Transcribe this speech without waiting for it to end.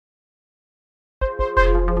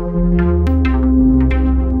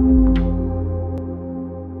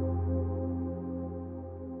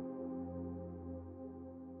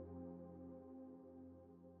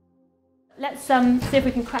see if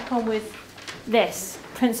we can crack on with this,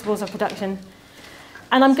 principles of production.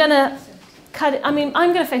 And I'm going to cut it. I mean,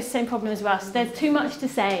 I'm going to face the same problem as Russ. There's too much to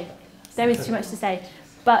say. There is too much to say.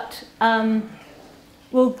 But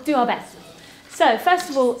we'll do our best. So, first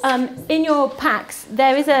of all, in your packs,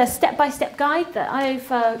 there is a step-by-step guide that I've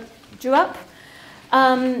drew up.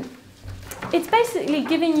 It's basically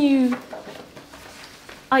giving you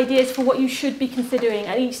ideas for what you should be considering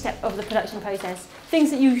at each step of the production process.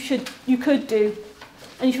 Things that you could do,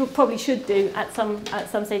 and you probably should do at some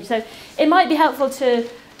stage. So it might be helpful to.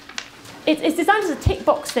 It's designed as a tick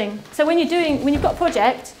box thing. So when you've got a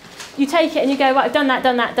project, you take it and you go, right, I've done that,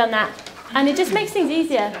 done that, done that, and it just makes things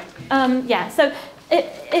easier. Yeah. So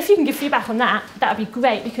if you can give feedback on that, that would be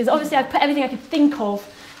great, because obviously I've put everything I could think of.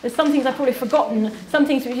 There's some things I've probably forgotten. Some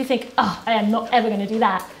things which you think, oh, I am not ever going to do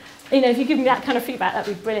that. You know, if you give me that kind of feedback,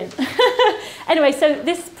 that'd be brilliant. Anyway, so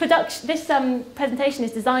this presentation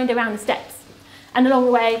is designed around the steps, and along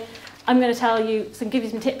the way, I'm going to give you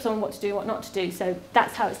some tips on what to do and what not to do. So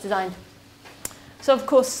that's how it's designed. So of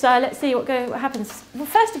course, let's see what happens. Well,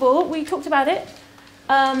 first of all, we talked about it.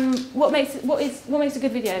 What makes a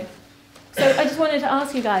good video? So I just wanted to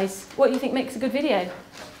ask you guys, what do you think makes a good video?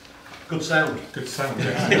 Good sound. Good sound.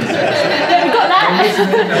 Yeah, we got that.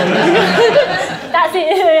 That's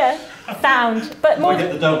it. Yeah. Sound, but more. I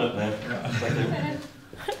get the donut there.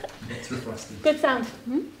 Good sound.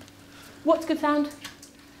 What's good sound?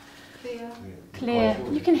 Clear. Clear.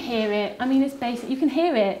 You can hear it. I mean, it's basic. You can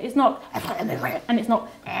hear it. It's not, and it's not,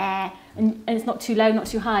 and it's not too low, not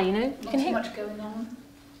too high. You know. You Not can too hear much going on.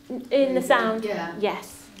 in the sound. Yeah.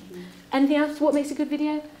 Yes. Anything else? What makes a good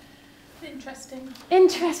video? Interesting.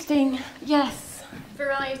 Interesting. Yes.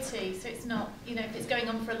 Variety, so it's not, you know, if it's going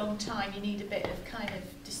on for a long time, you need a bit of kind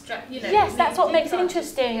of distract, you know. Yes, that's what makes it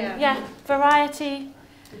interesting. Yeah. Variety.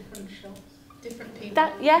 Different shots. Different people.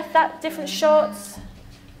 That different shots,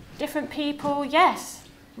 different people. Yes.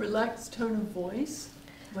 Relaxed tone of voice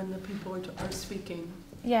when the people are speaking.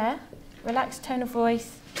 Yeah. Relaxed tone of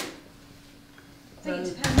voice. I think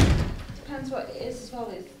it depends what it is as well.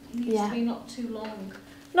 It needs to be not too long.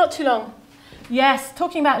 Not too long. Yes,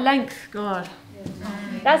 talking about length, God.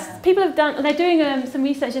 People have done, they're doing some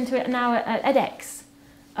research into it now at edX.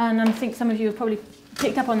 And I think some of you have probably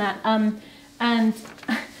picked up on that. And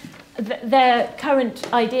their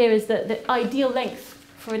current idea is that the ideal length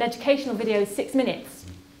for an educational video is 6 minutes.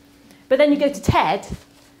 But then you go to TED,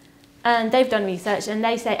 and they've done research, and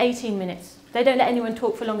they say 18 minutes. They don't let anyone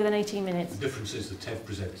talk for longer than 18 minutes. The difference is the TED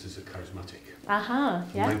presenters are charismatic. Aha,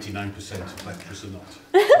 yeah. 99% of lecturers are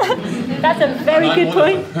not. That's a very good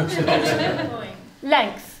point. point.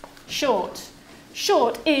 Length, short.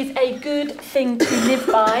 Short is a good thing to live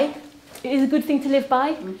by. It is a good thing to live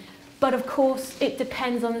by, but of course it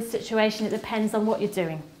depends on the situation, it depends on what you're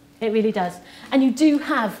doing. It really does. And you do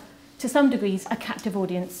have, to some degrees, a captive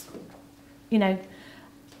audience. You know,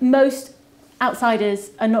 most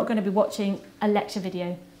outsiders are not going to be watching a lecture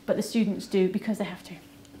video, but the students do because they have to.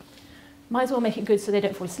 Might as well make it good so they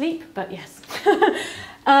don't fall asleep, but yes.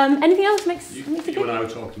 Anything else makes You it good? and I were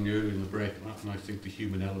talking earlier in the break, and I think the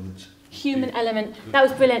human element. Human element. That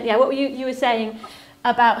was brilliant. Yeah, what were you were saying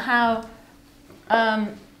about how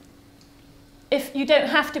if you don't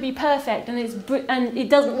have to be perfect, and it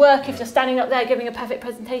doesn't work if you're standing up there giving a perfect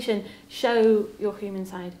presentation, show your human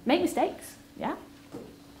side. Make mistakes, yeah?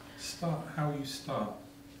 How you start.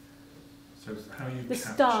 So how you The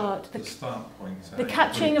capture start, the start point. So The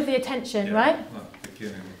capturing of the attention, yeah, right? Like the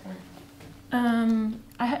beginning point.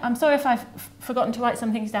 I'm sorry if I've forgotten to write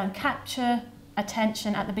some things down. Capture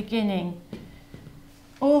attention at the beginning.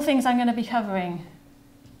 All things I'm going to be covering.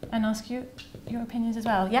 And ask you your opinions as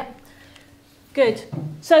well. Yep. Good.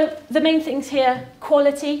 So the main things here,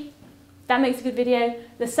 quality. That makes a good video.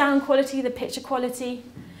 The sound quality, the picture quality.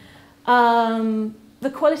 The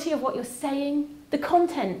quality of what you're saying. The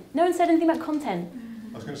content. No one said anything about content.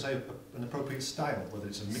 I was going to say an appropriate style, whether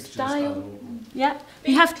it's a mixture Style. of style or... Yeah.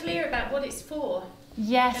 Be clear about what it's for.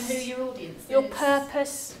 Yes. And who your audience Your is.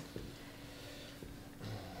 purpose.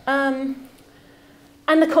 And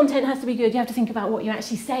the content has to be good. You have to think about what you're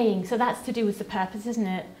actually saying. So that's to do with the purpose, isn't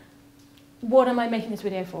it? What am I making this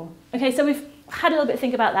video for? Okay, so we've had a little bit to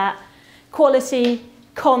think about that. Quality,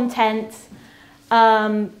 content,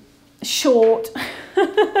 short.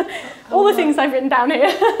 All the things I've written down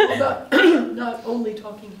here. Not only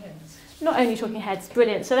talking heads. Not only talking heads,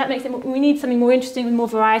 brilliant. So that makes it, we need something more interesting with more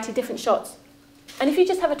variety, different shots. And if you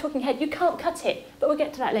just have a talking head, you can't cut it, but we'll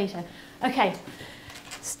get to that later. Okay,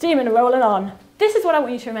 steaming and rolling on. This is what I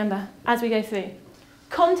want you to remember as we go through.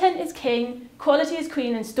 Content is king, quality is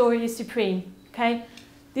queen, and story is supreme, okay?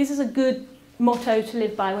 This is a good motto to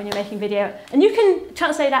live by when you're making video. And you can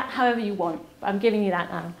translate that however you want. I'm giving you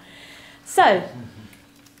that now. So,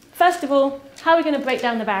 first of all, how are we going to break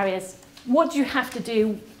down the barriers? What do you have to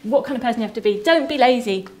do? What kind of person you have to be? Don't be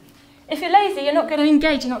lazy. If you're lazy, you're not going to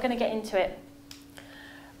engage, you're not going to get into it.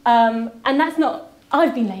 And that's not,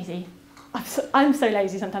 I've been lazy. I'm so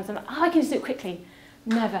lazy sometimes. I'm like, oh, I can just do it quickly.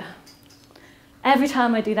 Never. Every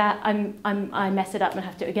time I do that, I mess it up and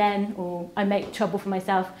have to do it again, or I make trouble for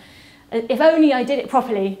myself. If only I did it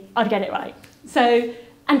properly, I'd get it right. So,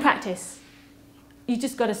 and practice. You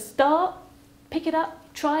just got to start, pick it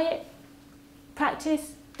up, try it,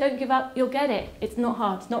 practice, don't give up, you'll get it. It's not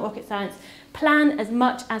hard, it's not rocket science. Plan as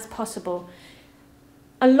much as possible.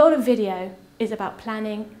 A lot of video is about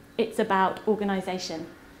planning, it's about organisation.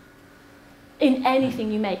 In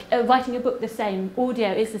anything you make, writing a book the same,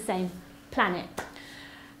 audio is the same, plan it.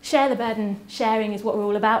 Share the burden, sharing is what we're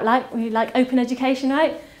all about, like we like open education,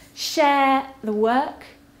 right? Share the work,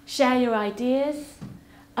 share your ideas,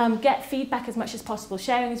 get feedback as much as possible.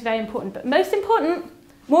 Sharing is very important, but most important,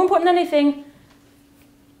 more important than anything,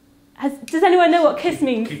 does anyone know what KISS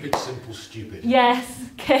means? Keep it simple, stupid. Yes,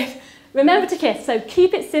 KISS. Remember to KISS. So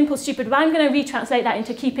keep it simple, stupid. But I'm going to retranslate that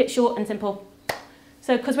into keep it short and simple.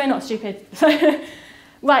 So, because we're not stupid.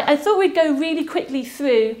 Right, I thought we'd go really quickly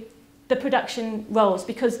through the production roles,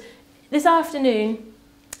 because this afternoon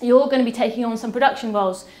you're all going to be taking on some production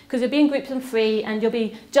roles, because you'll be in groups and free, and you'll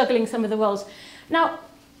be juggling some of the roles. Now,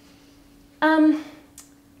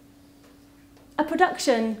 a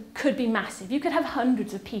production could be massive. You could have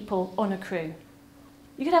hundreds of people on a crew.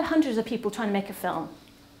 You could have hundreds of people trying to make a film.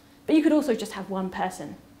 But you could also just have one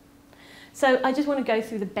person. So I just want to go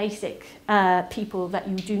through the basic people that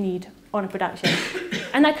you do need on a production.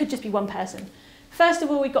 And that could just be one person. First of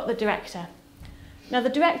all, we've got the director. Now, the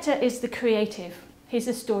director is the creative. He's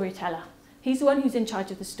the storyteller. He's the one who's in charge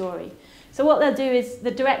of the story. So what they'll do is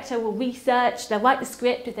the director will research, they'll write the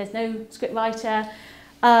script if there's no script writer,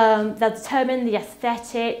 they'll determine the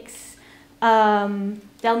aesthetics,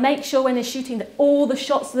 they'll make sure when they're shooting that all the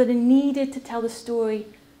shots that are needed to tell the story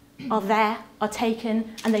are there, are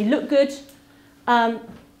taken, and they look good.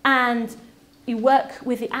 And you work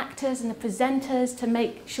with the actors and the presenters to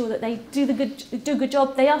make sure that they do a good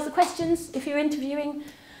job. They ask the questions if you're interviewing,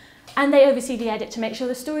 and they oversee the edit to make sure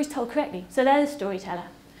the story's told correctly. So they're the storyteller.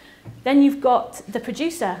 Then you've got the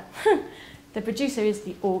producer. The producer is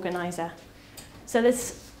the organizer. So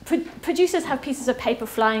producers have pieces of paper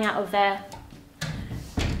flying out of their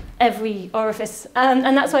every orifice,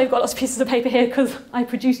 and that's why we've got lots of pieces of paper here, because I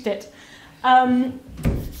produced it.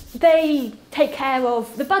 They take care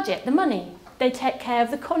of the budget, the money. They take care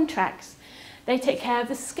of the contracts. They take care of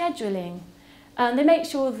the scheduling. They make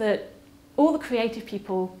sure that all the creative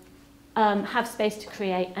people have space to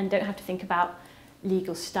create and don't have to think about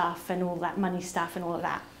legal stuff and all that money stuff and all of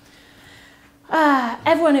that.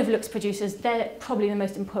 Everyone overlooks producers. They're probably the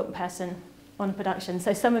most important person on a production.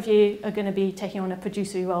 So some of you are going to be taking on a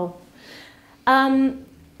producer role.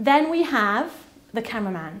 Then we have the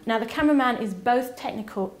cameraman. Now the cameraman is both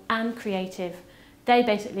technical and creative. They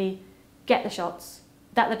basically get the shots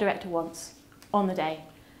that the director wants on the day.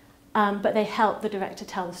 But they help the director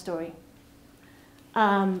tell the story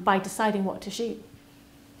by deciding what to shoot.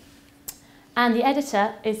 And the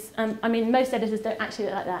editor is, I mean, most editors don't actually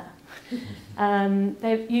look like that.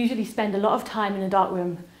 They usually spend a lot of time in a dark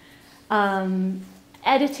room.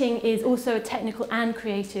 Editing is also a technical and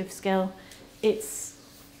creative skill. It's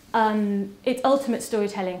ultimate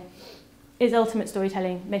storytelling. Is ultimate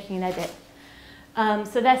storytelling, making an edit.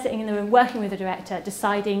 So they're sitting in the room working with the director,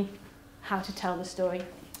 deciding how to tell the story.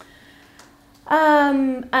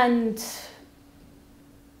 And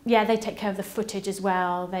yeah, they take care of the footage as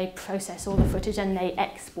well. They process all the footage and they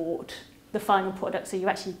export the final product, so you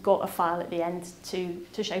actually got a file at the end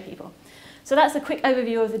to show people. So that's a quick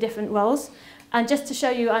overview of the different roles. And just to show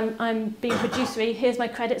you I'm being producery, here's my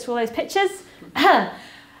credits for all those pictures.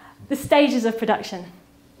 The stages of production.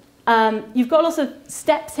 You've got lots of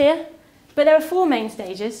steps here, but there are 4 main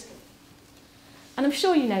stages. And I'm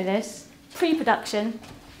sure you know this. Pre-production,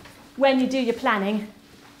 when you do your planning.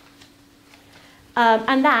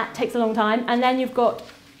 And that takes a long time. And then you've got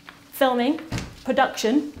filming,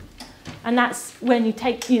 production, and that's when you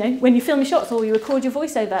take, when you film your shots or you record your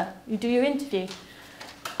voiceover, you do your interview.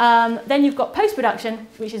 Then you've got post-production,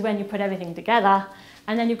 which is when you put everything together.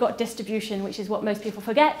 And then you've got distribution, which is what most people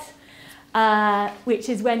forget, which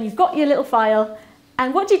is when you've got your little file.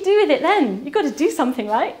 And what do you do with it then? You've got to do something,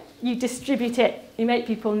 right? You distribute it, you make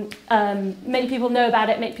people know about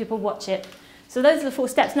it, make people watch it. So those are the 4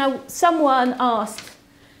 steps. Now, someone asked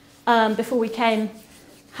before we came,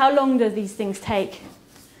 how long do these things take?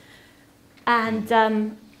 And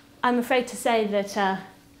I'm afraid to say that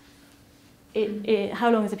how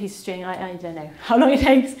long is a piece of string? I don't know how long it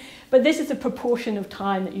takes, but this is a proportion of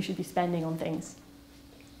time that you should be spending on things.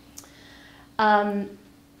 As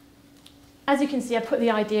you can see, I put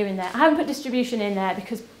the idea in there. I haven't put distribution in there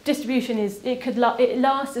because distribution it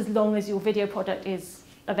lasts as long as your video product is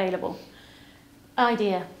available.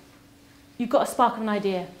 Idea. You've got a spark of an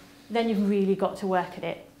idea, then you've really got to work at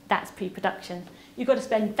it. That's pre-production. You've got to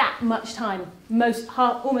spend that much time, almost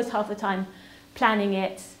half the time, planning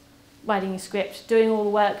it, writing a script, doing all the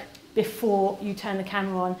work before you turn the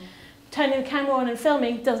camera on. Turning the camera on and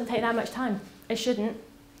filming doesn't take that much time. It shouldn't,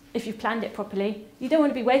 if you've planned it properly. You don't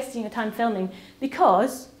want to be wasting your time filming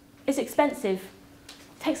because it's expensive.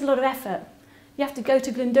 It takes a lot of effort. You have to go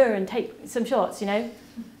to Glendur and take some shots, you know.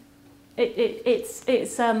 It's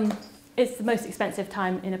the most expensive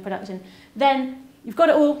time in a production. Then you've got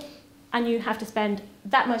it all, and you have to spend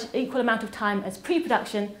that much equal amount of time as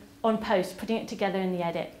pre-production on post, putting it together in the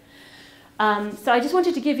edit. So I just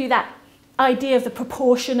wanted to give you that idea of the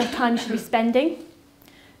proportion of time you should be spending.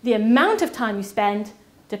 The amount of time you spend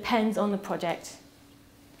depends on the project.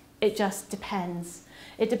 It just depends.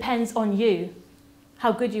 It depends on you,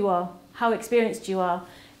 how good you are, how experienced you are.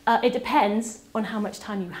 It depends on how much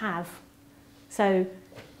time you have. So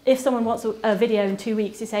if someone wants a video in 2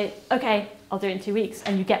 weeks, you say, okay, I'll do it in 2 weeks,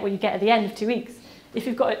 and you get what you get at the end of 2 weeks. If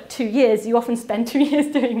you've got it 2 years, you often spend 2 years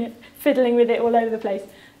doing it, fiddling with it all over the place.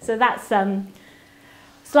 So that's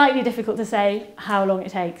slightly difficult to say how long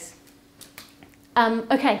it takes.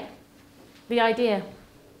 Okay, the idea,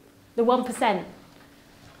 the 1%.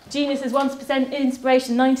 Genius is 1%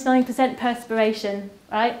 inspiration, 99% perspiration,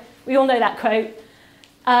 right? We all know that quote.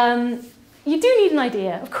 You do need an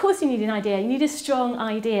idea. Of course you need an idea. You need a strong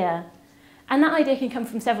idea. And that idea can come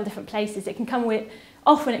from several different places. It can come with,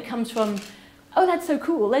 often it comes from, oh, that's so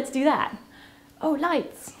cool, let's do that. Oh,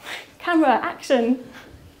 lights, camera, action.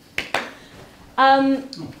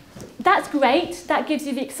 That's great. That gives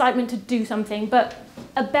you the excitement to do something. But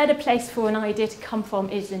a better place for an idea to come from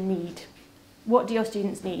is a need. What do your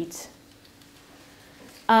students need?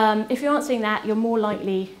 If you're answering that, you're more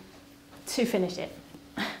likely to finish it.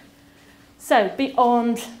 So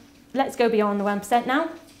let's go beyond the 1% now.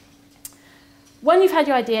 When you've had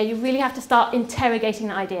your idea, you really have to start interrogating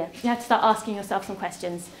that idea. You have to start asking yourself some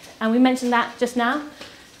questions. And we mentioned that just now.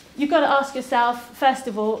 You've got to ask yourself, first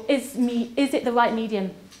of all, is it the right medium?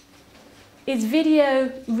 Is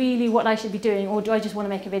video really what I should be doing, or do I just want to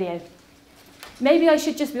make a video? Maybe I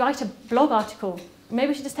should just write a blog article. Maybe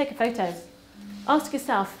I should just take a photo. Ask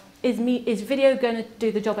yourself, is video going to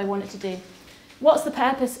do the job I want it to do? What's the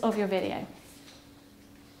purpose of your video?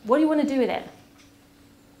 What do you want to do with it?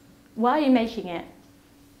 Why are you making it?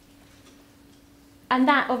 And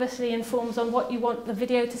that obviously informs on what you want the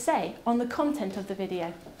video to say, on the content of the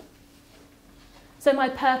video. So my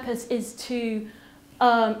purpose is to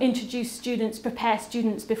introduce students, prepare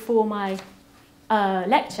students before my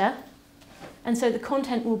lecture. And so the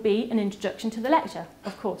content will be an introduction to the lecture,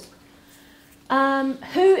 of course.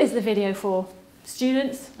 Who is the video for?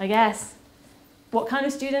 Students, I guess. What kind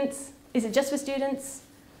of students? Is it just for students?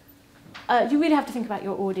 You really have to think about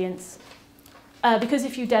your audience. Because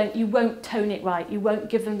if you don't, you won't tone it right. You won't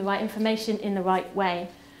give them the right information in the right way.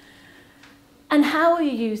 And how will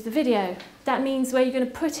you use the video? That means where you're going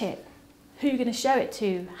to put it, who you're going to show it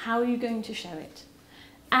to, how are you going to show it?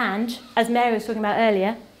 And, as Mary was talking about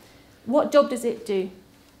earlier, what job does it do?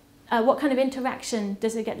 What kind of interaction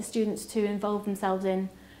does it get the students to involve themselves in?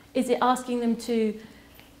 Is it asking them to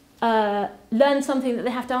learn something that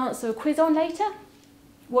they have to answer a quiz on later?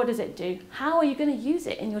 What does it do? How are you going to use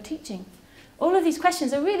it in your teaching? All of these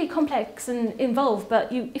questions are really complex and involved, but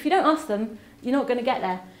if you don't ask them, you're not going to get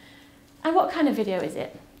there. And what kind of video is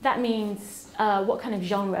it? That means what kind of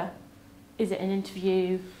genre? Is it an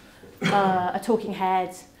interview, a talking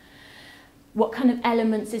head? What kind of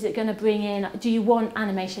elements is it going to bring in? Do you want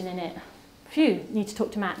animation in it? Phew, need to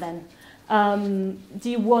talk to Matt then. Do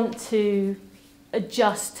you want to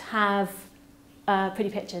just have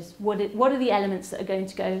pretty pictures? What are the elements that are going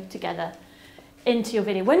to go together into your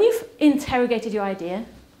video? When you've interrogated your idea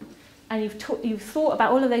and you've thought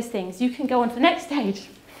about all of those things, you can go on to the next stage.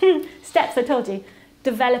 Steps, I told you.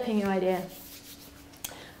 Developing your idea.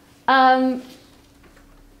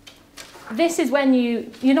 This is when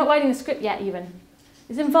you're not writing a script yet even.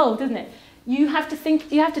 It's involved, isn't it? You have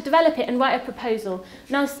to develop it and write a proposal.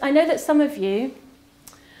 Now, I know that some of you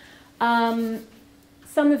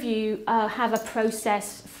have a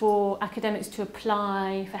process for academics to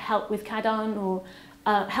apply for help with CADAN or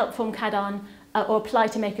help from CADAN or apply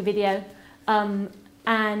to make a video.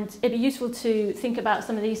 And it'd be useful to think about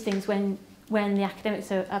some of these things when when the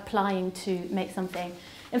academics are applying to make something.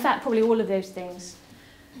 In fact, probably all of those things.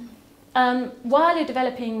 While you're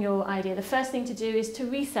developing your idea, the first thing to do is to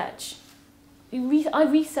research. I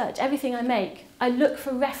research everything I make. I look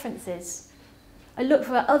for references. I look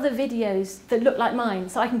for other videos that look like mine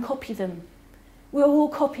so I can copy them. We're all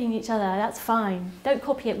copying each other, that's fine. Don't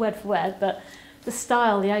copy it word for word, but the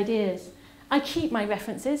style, the ideas. I keep my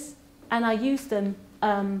references and I use them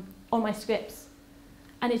on my scripts.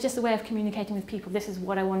 And it's just a way of communicating with people. This is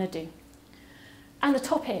what I want to do. And the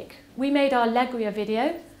topic. We made our Allegria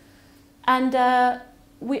video, and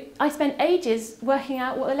I spent ages working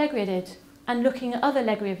out what Allegria did and looking at other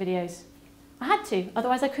Allegria videos. I had to,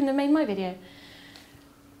 otherwise I couldn't have made my video.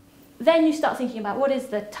 Then you start thinking about what is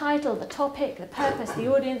the title, the topic, the purpose, the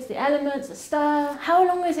audience, the elements, the style. How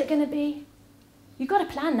long is it going to be? You've got to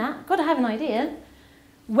plan that. You've got to have an idea.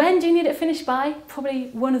 When do you need it finished by? Probably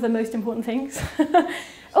one of the most important things.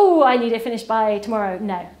 Oh, I need it finished by tomorrow.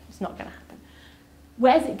 No, it's not going to happen.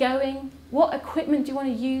 Where's it going? What equipment do you want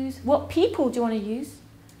to use? What people do you want to use?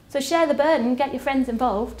 So share the burden, get your friends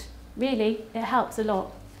involved. Really, it helps a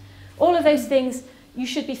lot. All of those things you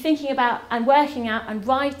should be thinking about and working out and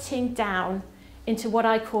writing down into what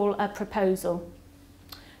I call a proposal.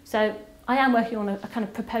 So I am working on a kind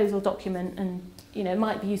of proposal document, and it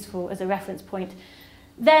might be useful as a reference point.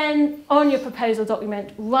 Then on your proposal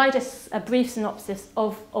document, write a brief synopsis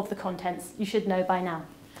of the contents. You should know by now.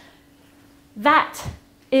 That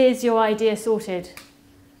is your idea sorted.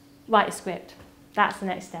 Write a script. That's the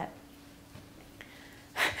next step.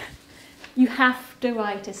 You have to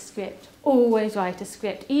write a script. Always write a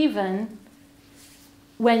script, even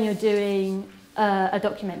when you're doing a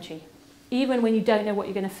documentary. Even when you don't know what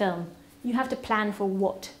you're going to film. You have to plan for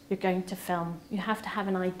what you're going to film. You have to have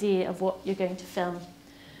an idea of what you're going to film.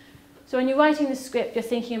 So when you're writing the script, you're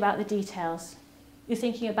thinking about the details. You're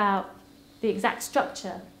thinking about the exact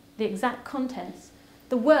structure, the exact contents,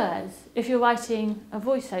 the words. If you're writing a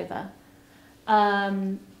voiceover,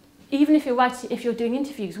 even if you're doing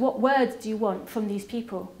interviews, what words do you want from these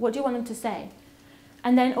people? What do you want them to say?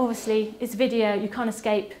 And then obviously it's video, you can't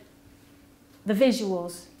escape the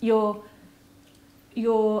visuals. You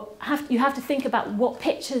have to think about what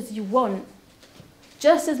pictures you want,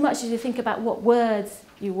 just as much as you think about what words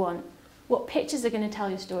you want. What pictures are going to tell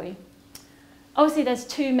your story? Obviously there's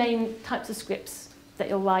two main types of scripts that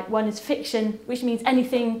you'll write. One is fiction, which means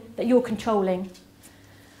anything that you're controlling.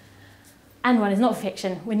 And one is not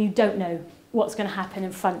fiction, when you don't know what's going to happen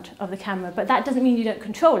in front of the camera. But that doesn't mean you don't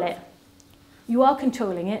control it. You are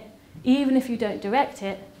controlling it, even if you don't direct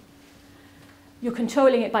it. You're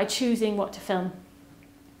controlling it by choosing what to film.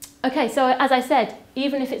 Okay, so as I said,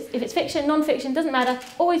 even if it's fiction, non-fiction, doesn't matter,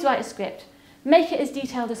 always write a script. Make it as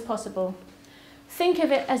detailed as possible. Think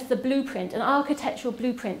of it as the blueprint, an architectural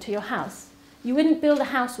blueprint to your house. You wouldn't build a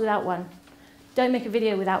house without one. Don't make a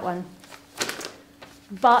video without one.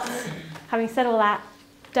 But having said all that,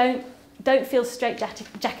 don't feel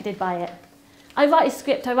straight-jacketed by it. I write a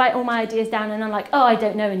script, I write all my ideas down, and I'm like, oh, I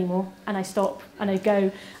don't know anymore. And I stop, and I go,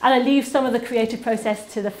 and I leave some of the creative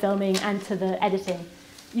process to the filming and to the editing.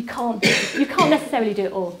 You can't necessarily do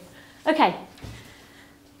it all. Okay.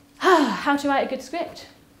 How to write a good script?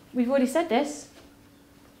 We've already said this.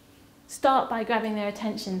 Start by grabbing their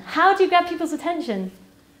attention. How do you grab people's attention?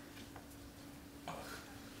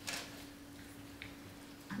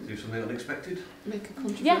 Do something unexpected. Make a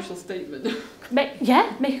controversial statement. Make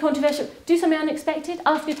a controversial. Do something unexpected.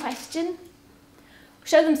 Ask a question.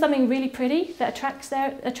 Show them something really pretty that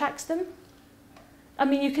attracts them. I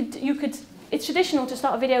mean, you could. It's traditional to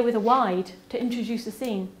start a video with a wide to introduce the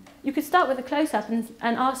scene. You could start with a close-up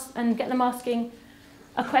and get them asking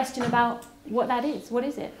a question about what that is. What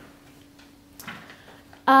is it?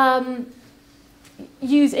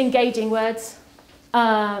 Use engaging words.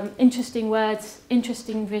 Interesting words,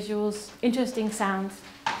 interesting visuals, interesting sounds.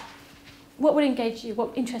 What would engage you?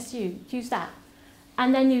 What interests you? Use that.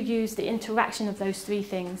 And then you use the interaction of those three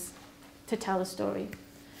things to tell the story.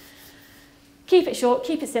 Keep it short,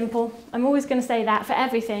 keep it simple. I'm always going to say that for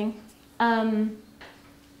everything.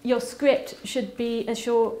 Your script should be as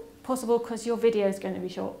short as possible because your video is going to be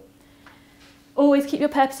short. Always keep your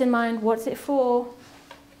purpose in mind. What's it for?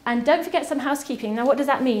 And don't forget some housekeeping. Now, what does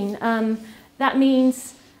that mean? That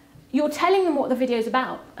means you're telling them what the video is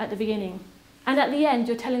about at the beginning. And at the end,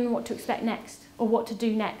 you're telling them what to expect next or what to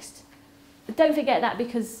do next. But don't forget that,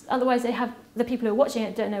 because otherwise the people who are watching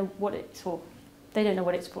it don't know what it's for. They don't know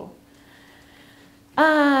what it's for.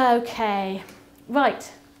 Okay,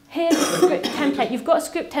 right. Here's a script template. You've got a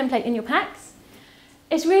script template in your packs.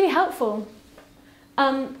 It's really helpful.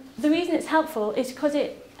 The reason it's helpful is because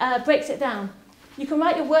it breaks it down. You can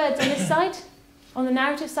write your words on this side, on the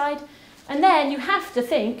narrative side, and then you have to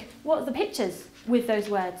think, what are the pictures with those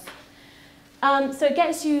words? So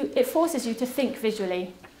it forces you to think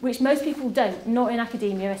visually, which most people don't, not in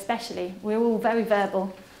academia especially. We're all very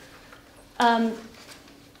verbal.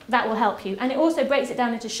 That will help you. And it also breaks it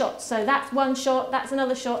down into shots. So that's one shot, that's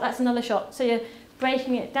another shot, that's another shot. So you're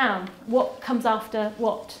breaking it down. What comes after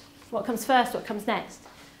what? What comes first, what comes next?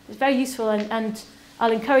 It's very useful, and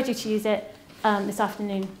I'll encourage you to use it this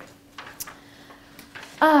afternoon.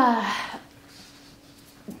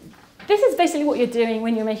 This is basically what you're doing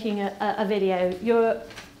when you're making a video. You're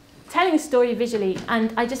telling a story visually,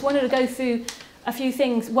 and I just wanted to go through a few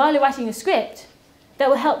things while you're writing a script that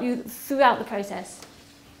will help you throughout the process.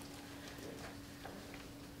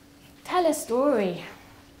 Tell a story.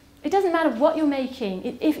 It doesn't matter what you're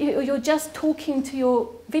making. If you're just talking to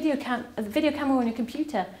your video camera on your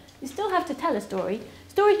computer, you still have to tell a story.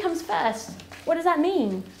 Story comes first. What does that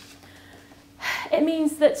mean? It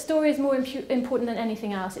means that story is more important than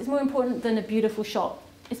anything else. It's more important than a beautiful shot.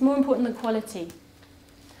 It's more important than quality.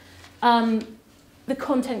 The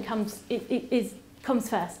content comes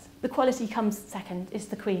first. The quality comes second. It's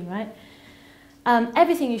the queen, right?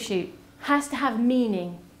 Everything you shoot has to have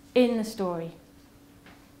meaning in the story.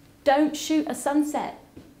 Don't shoot a sunset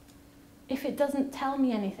if it doesn't tell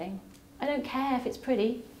me anything. I don't care if it's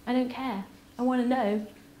pretty. I don't care. I want to know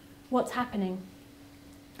what's happening.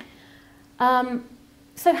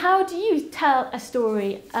 So how do you tell a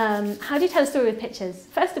story? How do you tell a story with pictures?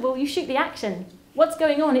 First of all, you shoot the action. What's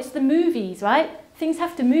going on? It's the movies, right? Things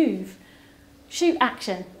have to move. Shoot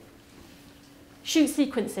action. Shoot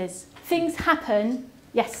sequences. Things happen.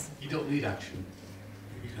 Yes? You don't need action.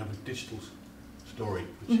 You can have a digital story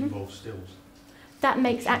which involves stills. That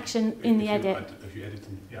makes action in the edit. If you edit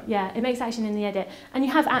them, yeah. Yeah, it makes action in the edit. And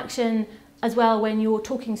you have action as well when you're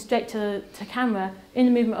talking straight to camera, in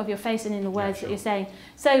the movement of your face and in the words that you're saying.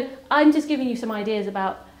 So I'm just giving you some ideas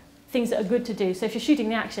about things that are good to do. So if you're shooting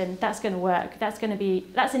the action, that's going to work. That's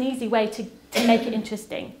an easy way to make it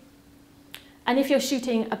interesting. And if you're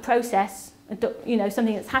shooting a process,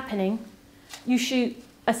 something that's happening, you shoot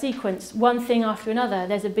a sequence, one thing after another.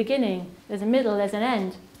 There's a beginning, there's a middle, there's an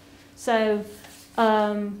end. So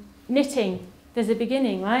knitting, there's a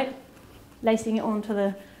beginning, right? Lacing it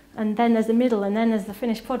onto and then there's the middle, and then there's the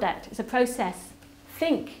finished product. It's a process.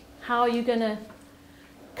 Think, how are you going to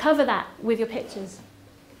cover that with your pictures?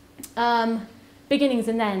 Beginnings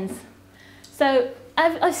and ends. So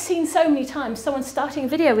I've seen so many times someone starting a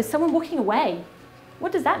video with someone walking away.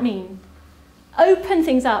 What does that mean? Open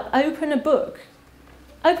things up. Open a book.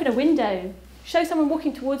 Open a window. Show someone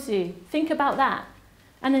walking towards you. Think about that.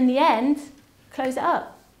 And in the end, close it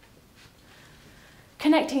up.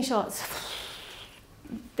 Connecting shots.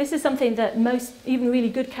 This is something that most, even really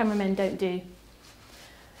good cameramen, don't do.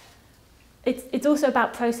 It's also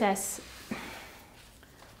about process.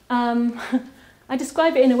 I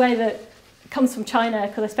describe it in a way that comes from China,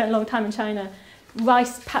 because I spent a long time in China.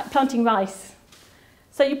 Planting rice.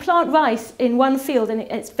 So you plant rice in one field, and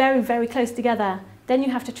it's very, very close together. Then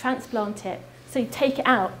you have to transplant it. So you take it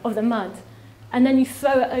out of the mud, and then you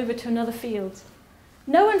throw it over to another field.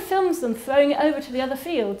 No one films them throwing it over to the other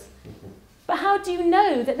field. But how do you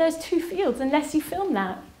know that there's two fields unless you film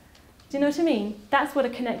that? Do you know what I mean? That's what a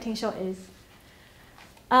connecting shot is.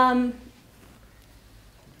 And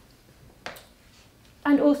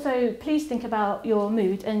also, please think about your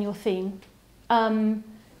mood and your theme.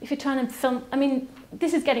 If you're trying to film,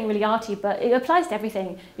 this is getting really arty, but it applies to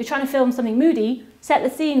everything. You're trying to film something moody, set the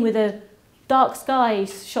scene with a dark sky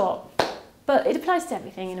shot. But it applies to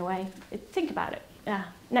everything in a way. Think about it. Yeah.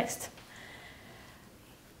 Next.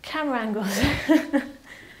 Camera angles.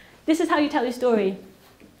 This is how you tell your story.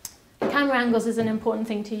 Camera angles is an important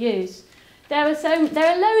thing to use. There are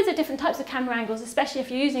loads of different types of camera angles, especially if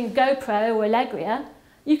you're using GoPro or Allegria.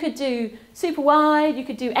 You could do super wide, you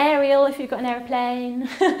could do aerial if you've got an aeroplane.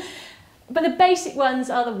 But the basic ones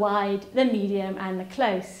are the wide, the medium, and the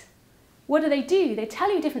close. What do? They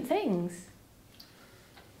tell you different things.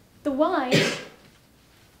 The wide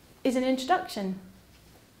is an introduction.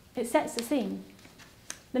 It sets the scene.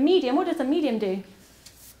 The medium, what does the medium do?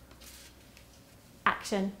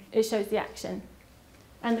 Action. It shows the action.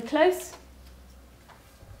 And the close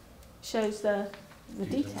shows the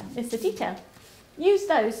detail. It's the detail. Use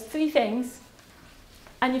those three things,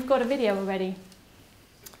 and you've got a video already.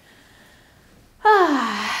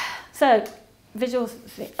 So, visual,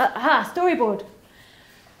 storyboard.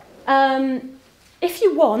 If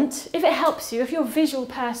you want, if it helps you, if you're a visual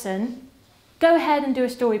person, go ahead and do a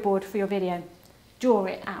storyboard for your video. Draw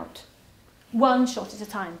it out, one shot at a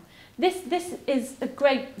time. This is a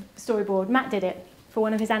great storyboard. Matt did it for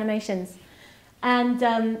one of his animations. And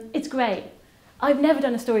it's great. I've never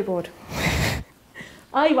done a storyboard.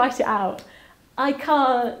 I write it out. I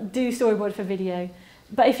can't do storyboard for video.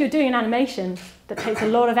 But if you're doing an animation that takes a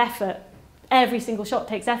lot of effort, every single shot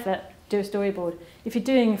takes effort, do a storyboard. If you're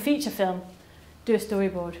doing a feature film, do a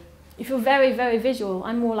storyboard. If you're very, very visual,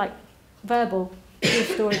 I'm more like verbal, do a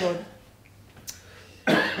storyboard.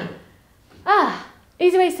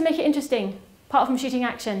 Easy ways to make it interesting, apart from shooting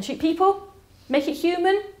action. Shoot people, make it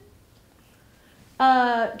human,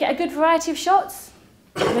 get a good variety of shots,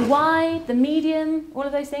 the wide, the medium, all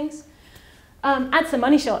of those things. Add some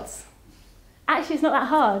money shots. Actually, it's not that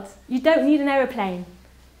hard. You don't need an aeroplane.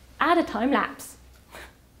 Add a time lapse.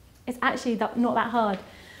 It's actually not that hard.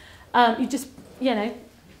 You just,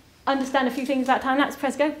 understand a few things about time lapse,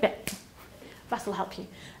 press go, bit. That will help you.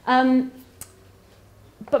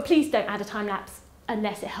 But please don't add a time lapse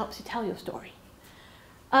unless it helps you tell your story.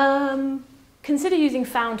 Consider using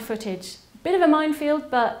found footage. Bit of a minefield,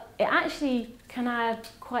 but it actually can add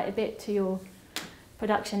quite a bit to your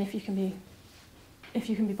production if you can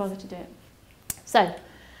be bothered to do it. So,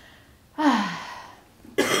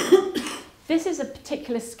 this is a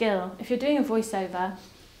particular skill. If you're doing a voiceover,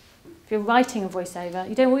 if you're writing a voiceover,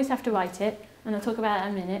 you don't always have to write it, and I'll talk about it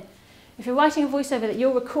in a minute. If you're writing a voiceover that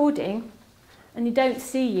you're recording and you don't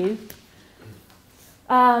see you,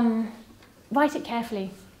 write it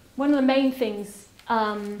carefully. One of the main things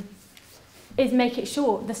is make it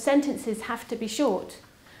short. The sentences have to be short.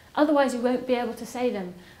 Otherwise, you won't be able to say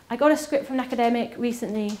them. I got a script from an academic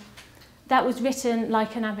recently that was written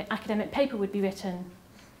like an academic paper would be written.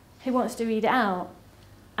 He wants to read it out.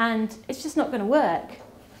 And it's just not going to work.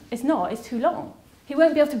 It's not. It's too long. He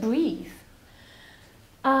won't be able to breathe.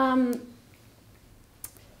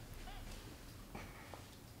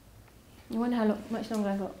 You wonder how much longer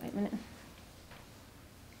I've got. Wait a minute.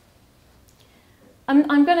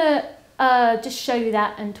 I'm going to just show you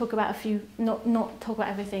that and talk about a few, not talk about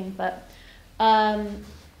everything, but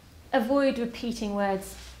avoid repeating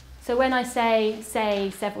words. So when I say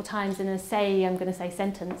several times in a I'm going to say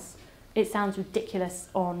sentence, it sounds ridiculous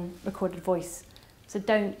on recorded voice. So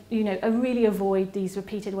don't, really avoid these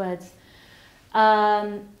repeated words.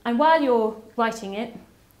 And while you're writing it,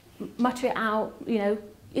 mutter it out,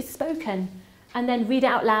 it's spoken. And then read it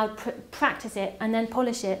out loud, practice it, and then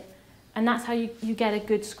polish it. And that's how you get a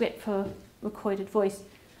good script for recorded voice.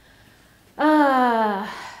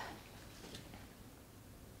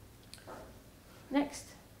 Next.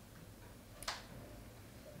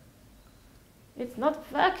 It's not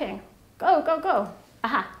working. Go, go, go.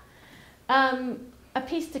 Aha. A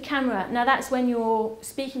piece to camera. Now that's when you're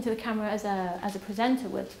speaking to the camera as a presenter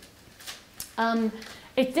would.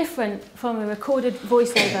 It's different from a recorded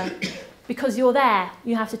voiceover because you're there.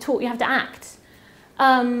 You have to talk. You have to act.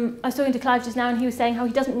 I was talking to Clive just now, and he was saying how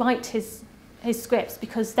he doesn't write his scripts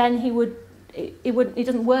because then it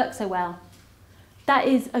doesn't work so well. That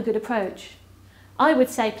is a good approach. I would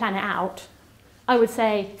say plan it out. I would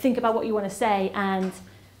say think about what you want to say and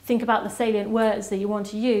think about the salient words that you want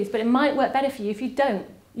to use. But it might work better for you if you don't.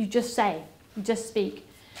 You just say. You just speak.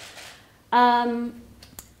 And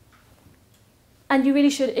you really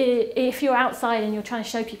should, if you're outside and you're trying to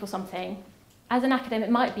show people something, as an academic,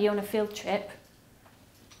 it might be on a field trip,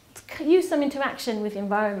 use some interaction with the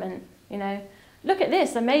environment, Look at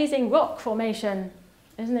this amazing rock formation.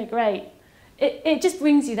 Isn't it great? It just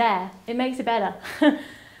brings you there. It makes it better.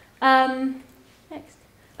 Next.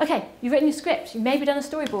 Okay, you've written your script. You've maybe done a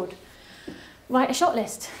storyboard. Write a shot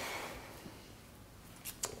list.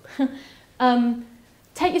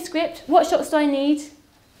 Take your script. What shots do I need?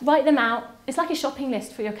 Write them out. It's like a shopping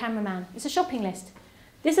list for your cameraman. It's a shopping list.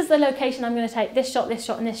 This is the location I'm going to take. This shot,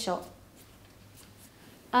 and this shot.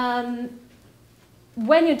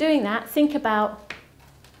 When you're doing that, think about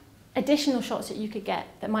additional shots that you could get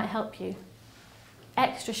that might help you.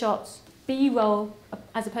 Extra shots, B-roll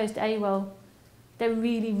as opposed to A-roll. They're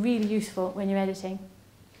really, really useful when you're editing.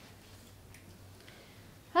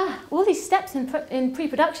 All these steps in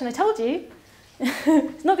pre-production, I told you.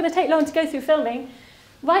 It's not going to take long to go through filming.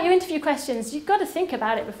 Write your interview questions. You've got to think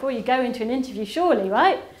about it before you go into an interview, surely,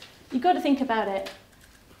 right? You've got to think about it.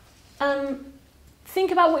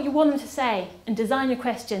 Think about what you want them to say and design your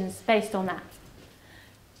questions based on that.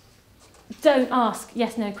 Don't ask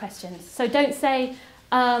yes/no questions. So don't say,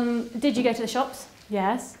 did you go to the shops?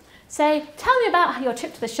 Yes. Say, tell me about your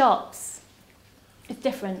trip to the shops. It's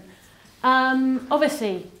different.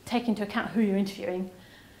 Obviously, take into account who you're interviewing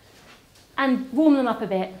and warm them up a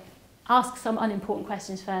bit. Ask some unimportant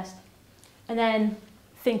questions first and then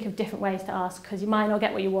think of different ways to ask because you might not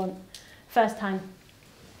get what you want first time.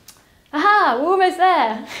 Aha, we're almost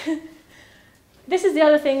there. This is the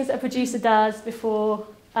other things a producer does before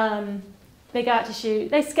they go out to shoot.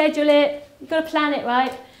 They schedule it, you've got to plan it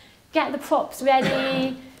right, get the props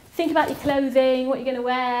ready, think about your clothing, what you're going to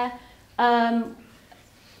wear,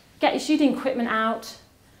 get your shooting equipment out,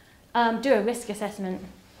 do a risk assessment.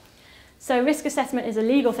 So risk assessment is a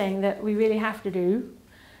legal thing that we really have to do,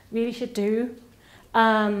 really should do.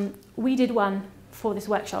 We did one for this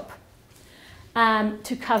workshop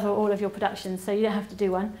to cover all of your productions, so you don't have to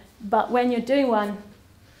do one. But when you're doing one,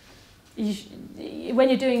 when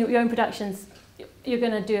you're doing your own productions, you're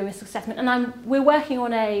going to do a risk assessment. And we're working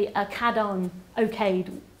on a CAD-on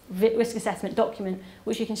okayed risk assessment document,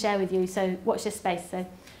 which we can share with you. So watch this space. So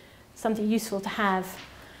something useful to have.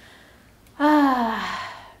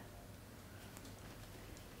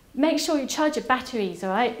 Make sure you charge your batteries,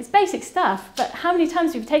 all right? It's basic stuff, but how many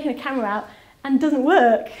times have you taken a camera out and it doesn't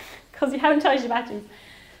work because you haven't charged your batteries?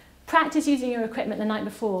 Practice using your equipment the night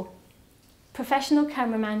before. Professional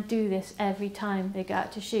cameramen do this every time they go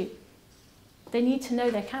out to shoot. They need to know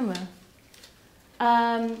their camera.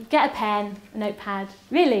 Get a pen, a notepad.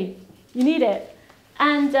 Really, you need it.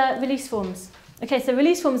 And release forms. Okay, so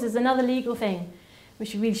release forms is another legal thing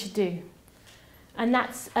which you really should do. And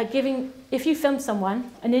that's giving, if you film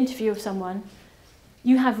someone, an interview of someone,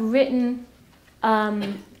 you have written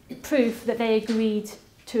proof that they agreed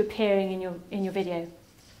to appearing in your video.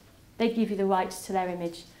 They give you the rights to their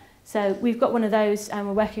image. So we've got one of those, and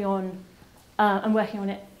we're working on, I'm working on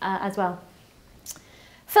it as well.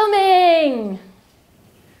 Filming!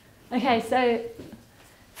 Okay, so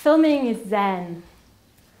filming is zen.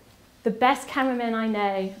 The best cameramen I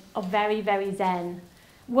know are very, very zen.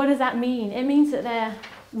 What does that mean? It means that they're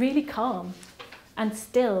really calm and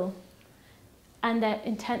still, and they're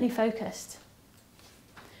intently focused.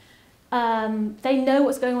 They know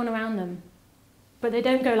what's going on around them, but they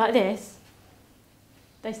don't go like this.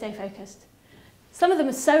 They stay focused. Some of them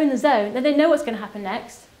are so in the zone that they know what's going to happen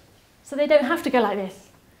next, so they don't have to go like this.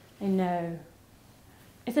 They know.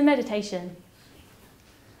 It's a meditation.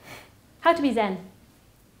 How to be zen.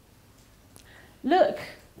 Look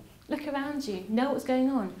around you, know what's going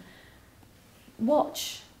on.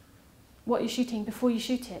 Watch what you're shooting before you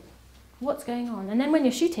shoot it. What's going on? And then when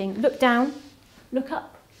you're shooting, look down, look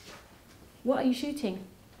up. What are you shooting?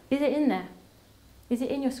 Is it in there? Is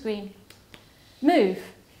it in your screen? Move.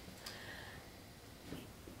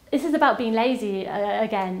 This is about being lazy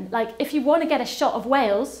again. Like, if you want to get a shot of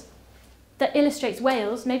Wales that illustrates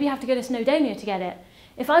Wales, maybe you have to go to Snowdonia to get it.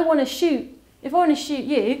 If I want to shoot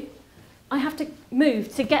you, I have to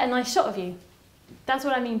move to get a nice shot of you. That's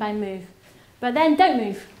what I mean by move. But then don't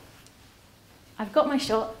move. I've got my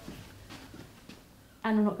shot,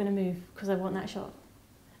 and I'm not going to move because I want that shot.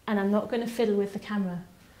 And I'm not going to fiddle with the camera.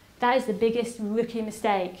 That is the biggest rookie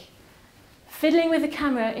mistake. Fiddling with the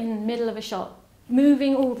camera in the middle of a shot,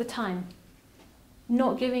 moving all the time,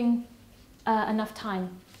 not giving enough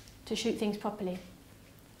time to shoot things properly.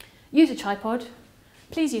 Use a tripod.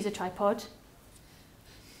 Please use a tripod.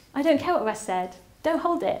 I don't care what Russ said. Don't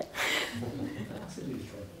hold it.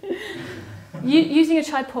 Using a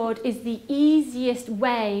tripod is the easiest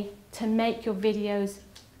way to make your videos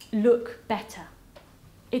look better.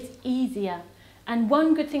 It's easier. And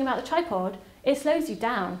one good thing about the tripod, it slows you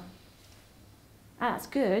down. And that's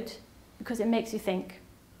good because it makes you think.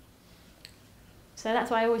 So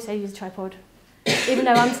that's why I always say use a tripod, even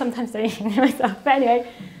though I'm sometimes doing it myself. But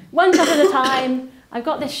anyway, one shot at a time. I've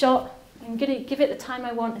got this shot. I'm going to give it the time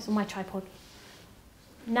I want. It's on my tripod.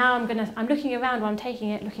 Now I'm looking around while I'm taking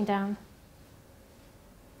it, looking down.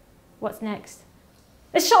 What's next?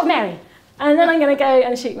 Let's shot Mary. And then I'm going to go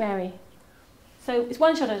and shoot Mary. So it's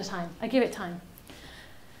one shot at a time. I give it time.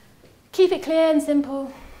 Keep it clear and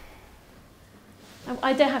simple.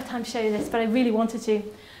 I don't have time to show you this, but I really wanted to.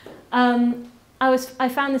 I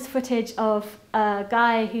found this footage of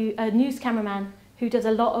a news cameraman who does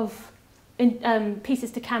a lot of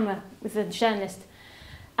pieces to camera with a journalist.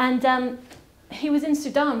 And he was in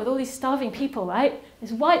Sudan with all these starving people, right?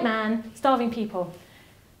 This white man, starving people.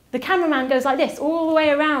 The cameraman goes like this, all the way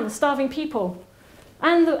around the starving people.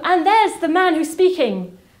 And there's the man who's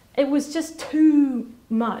speaking. It was just too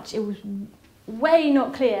much. It was way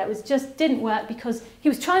not clear. It was just didn't work because he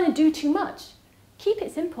was trying to do too much. Keep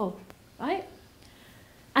it simple, right?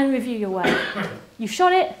 And review your work. You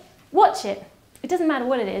shot it, watch it. It doesn't matter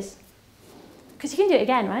what it is. Because you can do it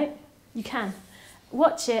again, right? You can.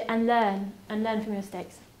 Watch it and learn from your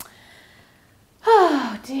mistakes.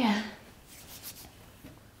 Oh dear.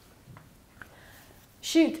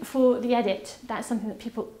 Shoot for the edit. That's something that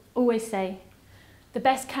people always say. The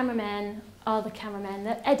best cameramen are the cameramen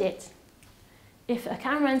that edit. If a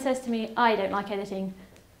cameraman says to me, I don't like editing,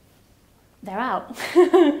 they're out.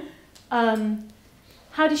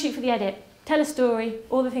 How do you shoot for the edit? Tell a story,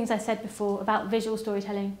 all the things I said before about visual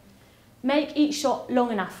storytelling. Make each shot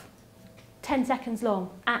long enough, 10 seconds long,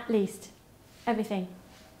 at least, everything.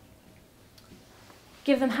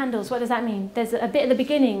 Give them handles. What does that mean? There's a bit at the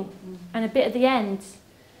beginning and a bit at the end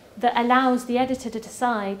that allows the editor to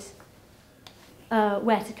decide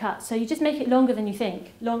where to cut. So you just make it longer than you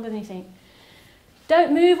think,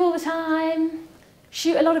 Don't move all the time.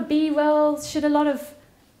 Shoot a lot of B-rolls, shoot a lot of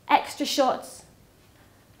extra shots.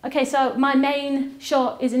 Okay, so my main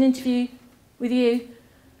shot is an interview with you,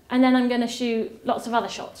 and then I'm going to shoot lots of other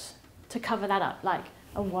shots to cover that up, like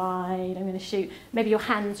a wide, I'm going to shoot maybe your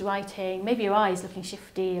hands writing, maybe your eyes looking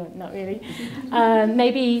shifty, or not really.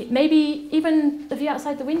 Maybe even the view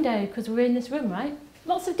outside the window, because we're in this room, right?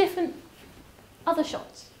 Lots of different other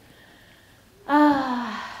shots.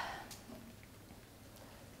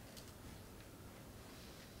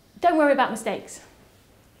 Don't worry about mistakes.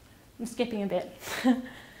 I'm skipping a bit.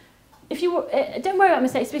 Don't worry about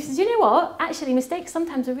mistakes, because you know what? Actually, mistakes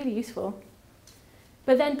sometimes are really useful.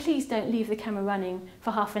 But then please don't leave the camera running for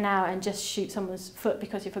half an hour and just shoot someone's foot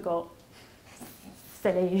because you forgot.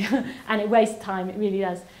 Silly. And it wastes time, it really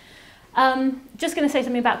does. Just going to say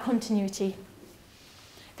something about continuity.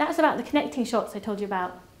 That's about the connecting shots I told you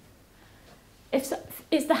about. It's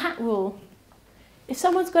the hat rule. If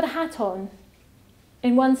someone's got a hat on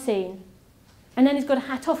in one scene, and then he's got a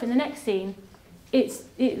hat off in the next scene, it's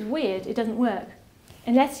weird, it doesn't work.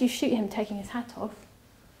 Unless you shoot him taking his hat off.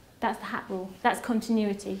 That's the hat rule. That's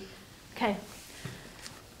continuity. Okay.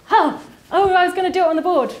 Oh, I was going to do it on the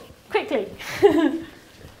board. Quickly.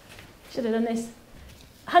 Should have done this.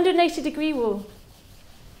 180-degree rule.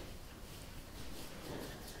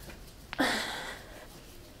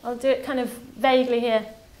 I'll do it kind of vaguely here.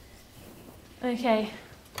 Okay.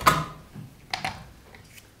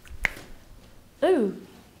 Ooh,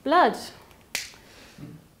 blood.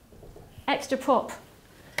 Extra prop.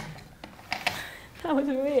 That was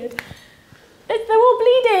weird. They're all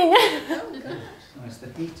bleeding. Oh, it's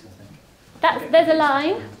the heat, I think. There's a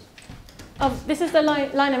line. This is the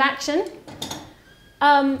line of action.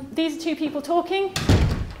 These are two people talking.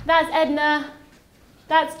 That's Edna.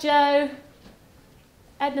 That's Joe.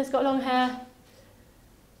 Edna's got long hair.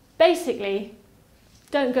 Basically,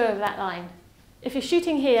 don't go over that line. If you're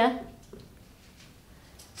shooting here,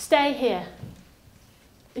 stay here.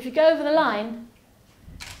 If you go over the line,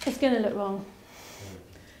 it's going to look wrong.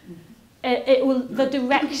 The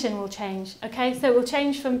direction will change, okay? So it will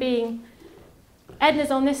change from being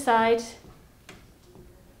Edna's on this side.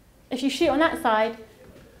 If you shoot on that side,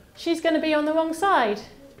 she's going to be on the wrong side.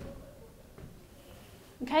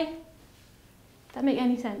 Okay? That make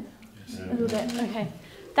any sense? Yes. A little bit, okay.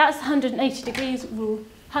 That's 180 degrees rule,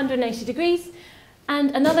 180 degrees.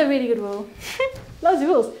 And another really good rule, loads of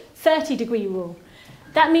rules, 30-degree rule.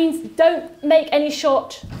 That means don't make any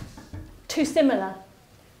shot too similar.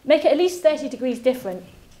 Make it at least 30 degrees different.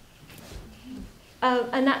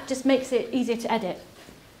 And that just makes it easier to edit.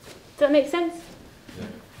 Does that make sense?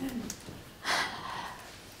 Yeah.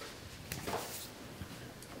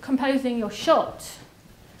 Composing your shot.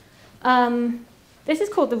 This is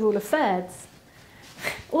called the rule of thirds.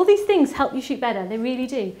 All these things help you shoot better, they really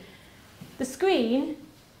do. The screen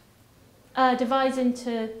divides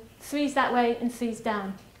into threes that way and threes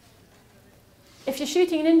down. If you're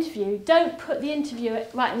shooting an interview, don't put the interviewer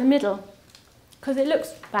right in the middle, because it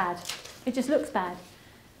looks bad. It just looks bad.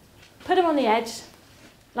 Put them on the edge,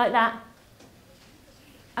 like that,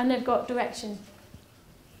 and they've got direction.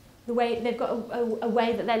 They've got a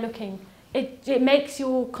way that they're looking. It makes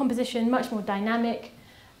your composition much more dynamic,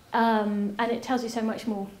 and it tells you so much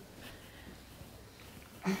more.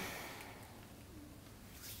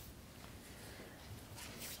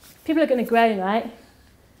 People are going to groan, right?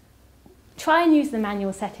 Try and use the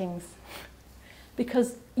manual settings,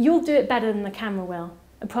 because you'll do it better than the camera will.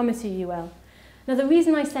 I promise you will. Now, the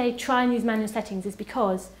reason I say try and use manual settings is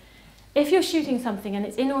because if you're shooting something and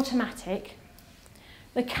it's in automatic,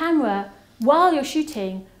 the camera, while you're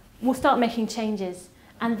shooting, will start making changes,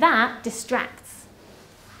 and that distracts.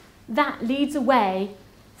 That leads away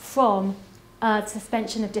from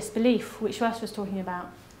suspension of disbelief, which Russ was talking about.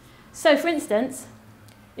 So, for instance,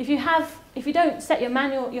 if you don't set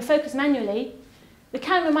your focus manually, the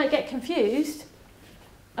camera might get confused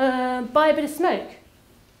by a bit of smoke.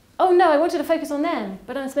 Oh no, I wanted to focus on them,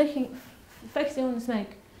 but I'm focusing on the smoke.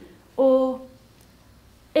 Or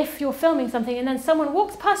if you're filming something and then someone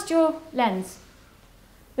walks past your lens,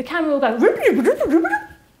 the camera will go,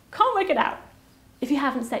 can't work it out if you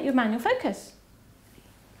haven't set your manual focus.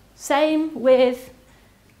 Same with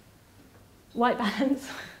white balance.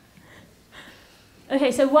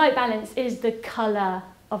 Okay, so white balance is the colour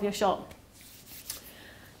of your shot.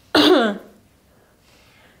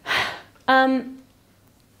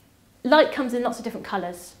 Light comes in lots of different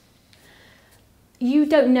colours. You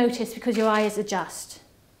don't notice because your eyes adjust.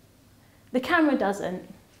 The camera doesn't.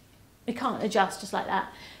 It can't adjust just like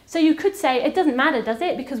that. So you could say, it doesn't matter, does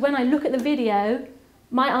it? Because when I look at the video,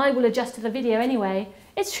 my eye will adjust to the video anyway.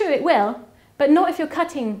 It's true, it will, but not if you're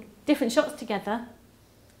cutting different shots together.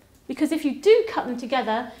 Because if you do cut them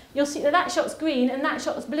together, you'll see that that shot's green and that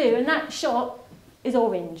shot's blue and that shot is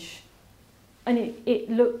orange. And it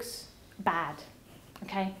looks bad,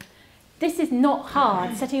 okay? This is not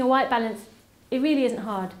hard. Setting a white balance, it really isn't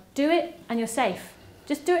hard. Do it and you're safe.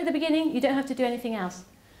 Just do it at the beginning. You don't have to do anything else.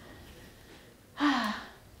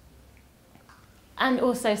 And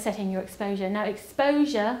also setting your exposure. Now,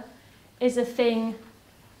 exposure is a thing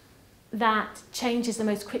that changes the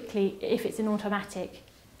most quickly if it's an automatic.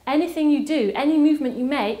 Anything you do, any movement you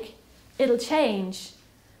make, it'll change.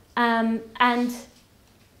 And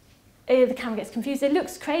the camera gets confused. It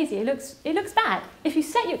looks crazy. It looks bad. If you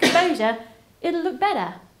set your exposure, it'll look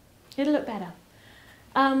better. It'll look better.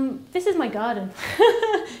 This is my garden.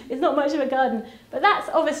 It's not much of a garden, but that's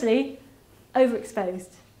obviously overexposed,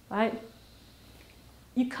 right?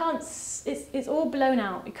 You can't. It's all blown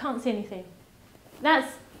out. You can't see anything.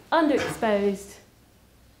 That's underexposed.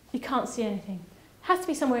 You can't see anything. It has to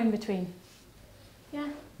be somewhere in between. Yeah.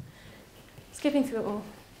 Skipping through it all.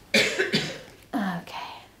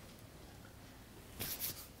 Okay.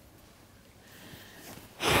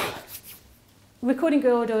 Recording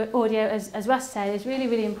good audio, as Russ said, is really,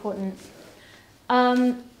 really important.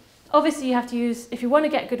 Obviously, you have to use, if you want to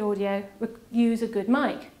get good audio, use a good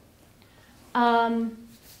mic.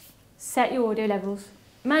 Set your audio levels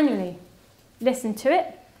manually. Listen to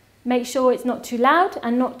it. Make sure it's not too loud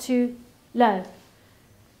and not too low.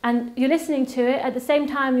 And you're listening to it at the same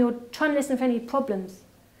time you're trying to listen for any problems.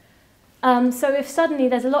 So if suddenly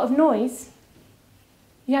there's a lot of noise,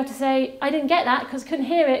 you have to say, I didn't get that because I couldn't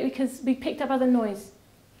hear it because we picked up other noise.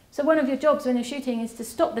 So one of your jobs when you're shooting is to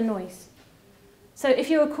stop the noise. So if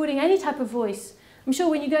you're recording any type of voice, I'm sure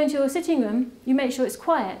when you go into your sitting room, you make sure it's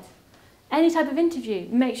quiet. Any type of interview,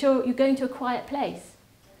 make sure you're going to a quiet place,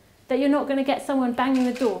 that you're not going to get someone banging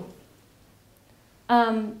the door.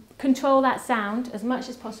 Control that sound as much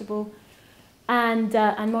as possible and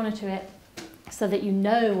monitor it so that you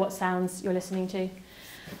know what sounds you're listening to.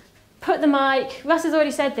 Put the mic, Russ has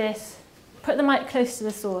already said this, put the mic close to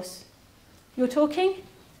the source. You're talking,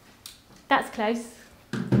 that's close.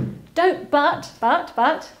 Don't, but,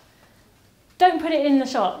 don't put it in the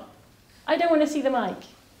shot. I don't want to see the mic.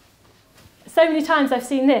 So many times I've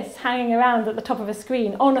seen this hanging around at the top of a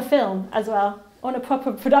screen, on a film as well, on a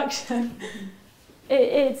proper production.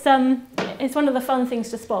 It's one of the fun things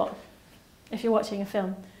to spot if you're watching a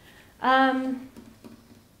film.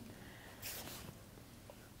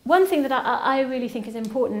 One thing that I really think is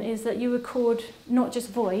important is that you record not just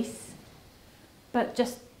voice, but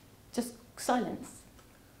just silence.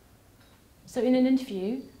 So in an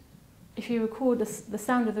interview, if you record the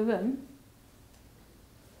sound of the room,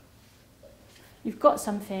 you've got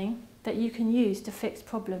something that you can use to fix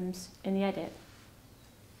problems in the edit.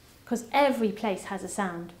 Because every place has a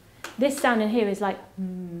sound. This sound in here is like,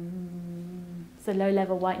 it's a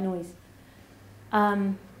low-level white noise.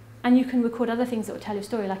 And you can record other things that will tell your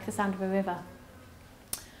story, like the sound of a river.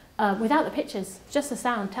 Without the pictures, just the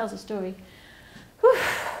sound tells a story. Whew,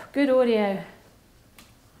 good audio.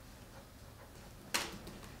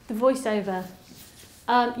 The voiceover.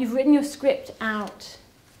 You've written your script out.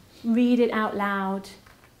 Read it out loud.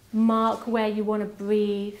 Mark where you want to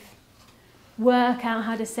breathe. Work out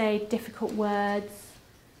how to say difficult words.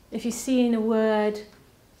 If you're seeing a word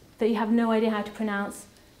that you have no idea how to pronounce,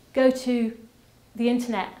 go to the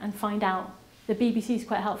internet and find out. The BBC is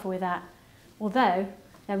quite helpful with that, although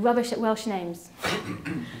they're rubbish at Welsh names.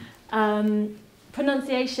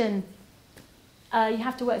 Pronunciation, you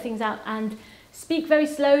have to work things out and speak very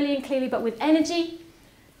slowly and clearly but with energy.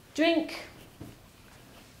 Drink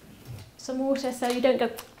some water so you don't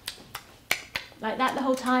go like that the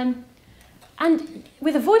whole time. And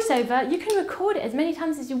with a voiceover, you can record it as many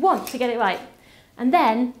times as you want to get it right. And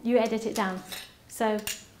then you edit it down. So,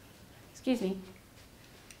 excuse me.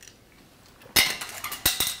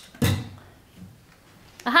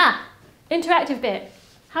 Aha! Interactive bit.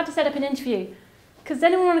 How to set up an interview. Does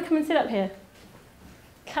anyone want to come and sit up here?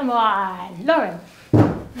 Come on, Lauren.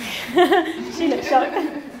 She looks shocked.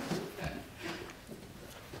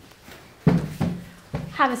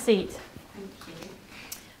 Have a seat.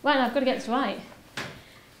 Right, now I've got to get this right.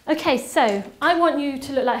 Okay, so I want you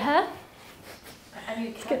to look like her.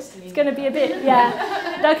 It's going to be a bit,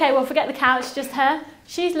 yeah. Okay, well, forget the couch, just her.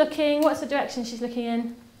 She's looking, what's the direction she's looking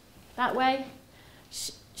in? That way.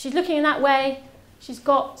 She's looking in that way. She's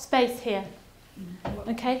got space here.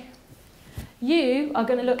 Okay? You are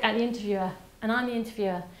going to look at the interviewer, and I'm the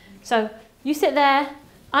interviewer. So you sit there,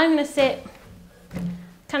 I'm going to sit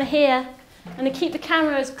kind of here, and to keep the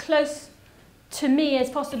camera as close to me as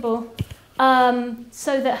possible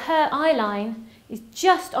so that her eye line is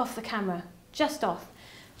just off the camera. Just off.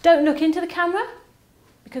 Don't look into the camera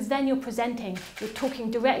because then you're presenting. You're talking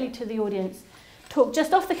directly to the audience. Talk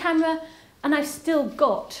just off the camera and I've still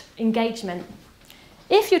got engagement.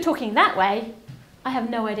 If you're talking that way, I have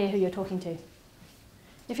no idea who you're talking to.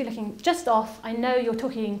 If you're looking just off, I know you're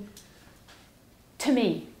talking to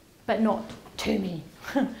me, but not to me.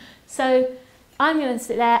 So I'm going to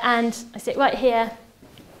sit there and I sit right here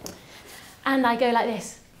and I go like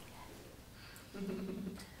this.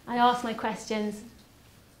 I ask my questions,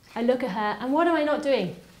 I look at her, and what am I not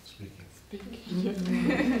doing? Speaking.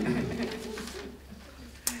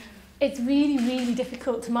 It's really, really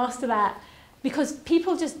difficult to master that because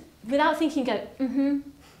people just, without thinking, go,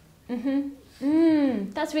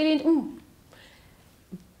 that's really,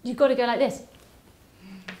 You've got to go like this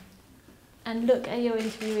and look at your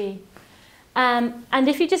interviewee. And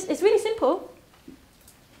if you just, it's really simple.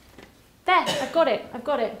 There, I've got it. I've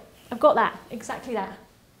got that, exactly that.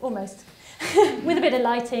 Almost. With a bit of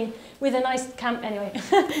lighting, with a nice camp, anyway.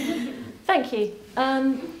 Thank you.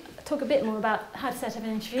 Talk a bit more about how to set up an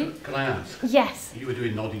interview. Can I ask? Yes. You were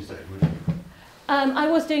doing noddies then, weren't you? I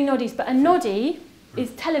was doing noddies, but a noddy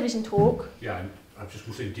is television talk. Yeah, I was just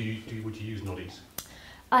going to say, would you use noddies?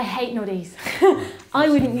 I hate noddies. I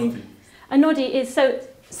wouldn't use... A noddy is, so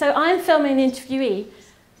I'm filming an interviewee,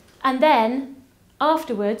 and then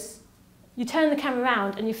afterwards, you turn the camera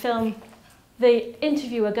around and you film the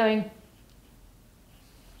interviewer going,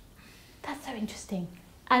 that's so interesting.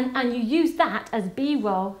 And you use that as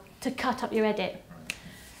B-roll to cut up your edit.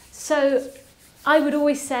 So I would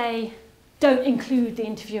always say, don't include the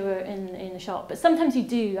interviewer in the shot. But sometimes you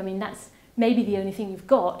do. I mean, that's maybe the only thing you've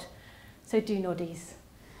got. So do noddies.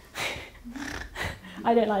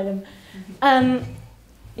 I don't like them.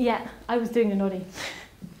 Yeah, I was doing a noddy.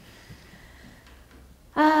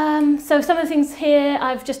 So some of the things here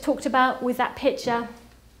I've just talked about with that picture.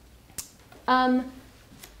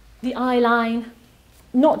 The eye line,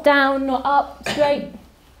 not down, not up, straight.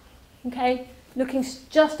 Okay, looking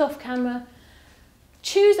just off camera.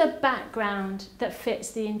 Choose a background that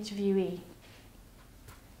fits the interviewee.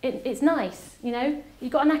 It's nice, you know.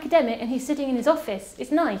 You've got an academic and he's sitting in his office.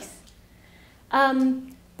 It's nice.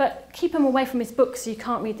 But keep him away from his book so you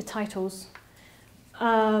can't read the titles.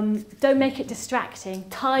 Don't make it distracting.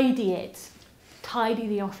 Tidy it. Tidy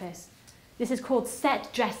the office. This is called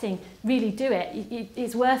set dressing. Really do it.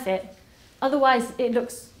 It's worth it. Otherwise, it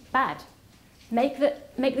looks bad. Make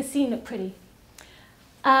the scene look pretty.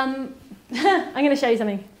 I'm going to show you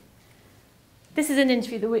something. This is an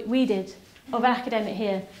interview that we did of an academic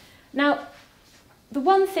here. Now, the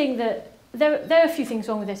one thing that, there are a few things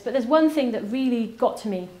wrong with this, but there's one thing that really got to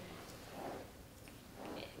me.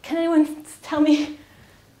 Can anyone tell me,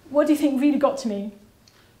 what do you think really got to me?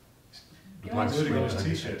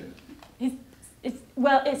 T-shirt.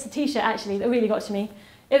 Well, it's a T-shirt actually that really got to me.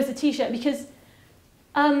 It was a T-shirt because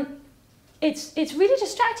it's really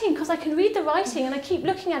distracting because I can read the writing and I keep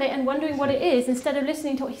looking at it and wondering what it is instead of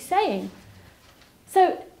listening to what he's saying.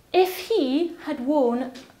 So if he had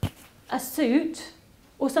worn a suit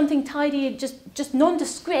or something tidy, just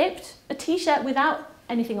nondescript, a T-shirt without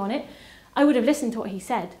anything on it, I would have listened to what he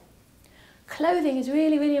said. Clothing is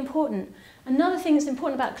really, really important. Another thing that's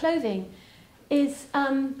important about clothing is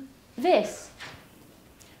this.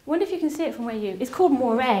 I wonder if you can see it from where you... It's called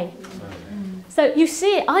moiré. So you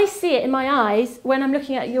see it, I see it in my eyes when I'm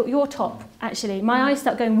looking at your top, actually. My eyes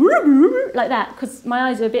start going like that because my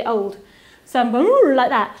eyes are a bit old. So I'm going like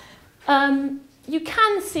that. You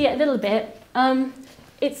can see it a little bit.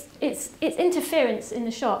 It's interference in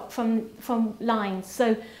the shot from lines.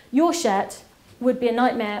 So your shirt would be a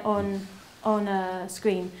nightmare on a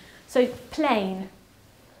screen. So plain,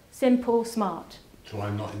 simple, smart. So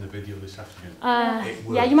I'm not in the video this afternoon.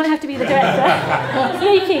 Yeah, you might have to be the director.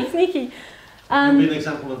 Sneaky. Give me an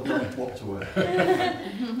example of what to wear.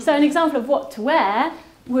 So an example of what to wear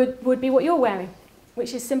would be what you're wearing,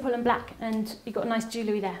 which is simple and black, and you've got nice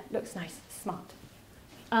jewellery there. Looks nice, smart.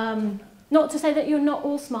 Not to say that you're not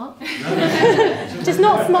all smart, just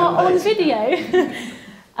not smart on video.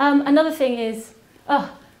 Another thing is,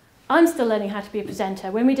 I'm still learning how to be a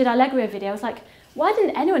presenter. When we did our Legrio video, I was like, why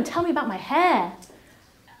didn't anyone tell me about my hair?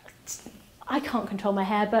 I can't control my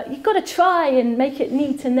hair, but you've got to try and make it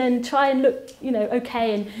neat and then try and look, you know,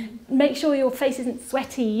 okay, and make sure your face isn't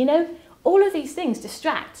sweaty, you know. All of these things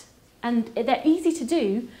distract, and they're easy to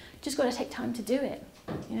do, just got to take time to do it,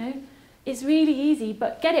 you know. It's really easy,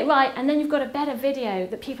 but get it right, and then you've got a better video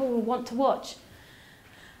that people will want to watch.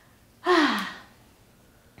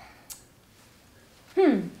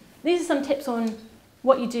 These are some tips on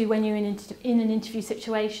what you do when you're in an interview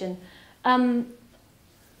situation.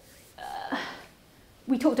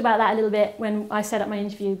 We talked about that a little bit when I set up my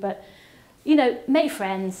interview, but, you know, make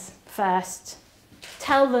friends first.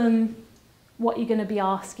 Tell them what you're going to be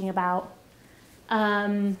asking about.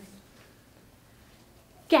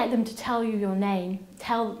 Get them to tell you your name,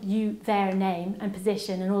 tell you their name and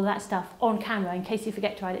position and all that stuff on camera in case you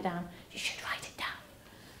forget to write it down. You should write it down.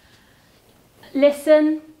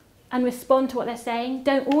 Listen and respond to what they're saying.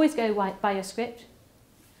 Don't always go by your script.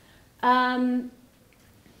 And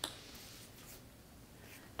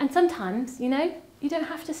sometimes, you know, you don't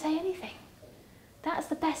have to say anything. That's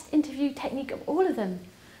the best interview technique of all of them.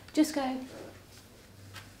 Just go.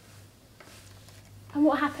 And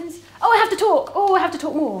what happens? Oh, I have to talk. Oh, I have to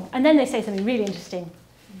talk more. And then they say something really interesting.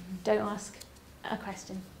 Don't ask a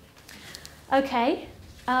question. Okay.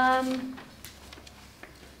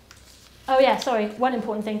 Oh yeah, sorry, one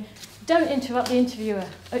important thing. Don't interrupt the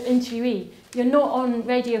interviewee. You're not on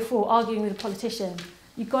Radio 4 arguing with a politician.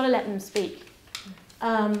 You've got to let them speak.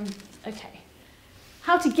 Okay.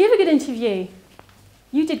 How to give a good interview.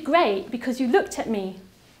 You did great because you looked at me.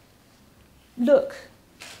 Look.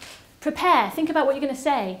 Prepare. Think about what you're going to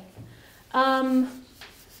say.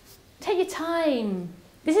 Take your time.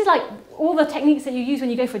 This is like all the techniques that you use when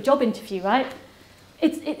you go for a job interview, right?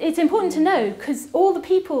 It's important to know because all the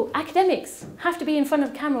people, academics, have to be in front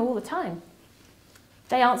of the camera all the time.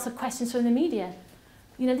 They answer questions from the media.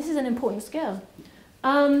 You know, this is an important skill.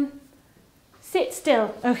 Sit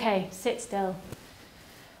still. Okay, sit still.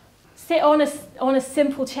 Sit on a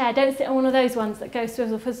simple chair. Don't sit on one of those ones that go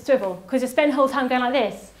swivel for swivel because you spend the whole time going like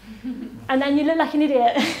this. And then you look like an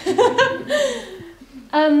idiot.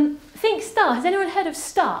 Think STAR. Has anyone heard of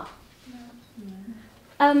STAR?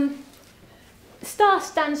 No. STAR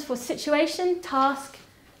stands for situation, task,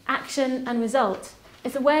 action, and result.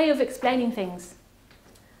 It's a way of explaining things.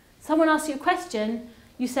 Someone asks you a question,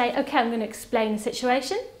 you say, okay, I'm going to explain the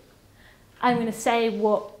situation. I'm going to say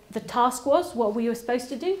what the task was, what we were supposed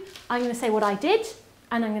to do. I'm going to say what I did,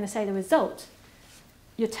 and I'm going to say the result.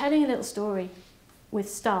 You're telling a little story with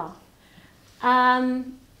STAR.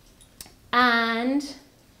 And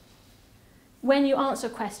when you answer a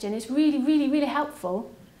question, it's really, really, really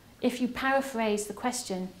helpful if you paraphrase the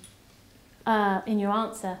question in your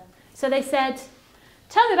answer. So they said,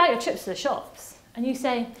 tell me about your trips to the shops. And you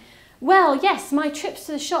say, well, yes, my trips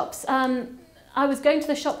to the shops, I was going to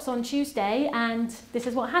the shops on Tuesday and this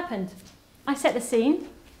is what happened. I set the scene.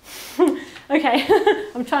 Okay,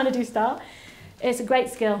 I'm trying to do STAR. It's a great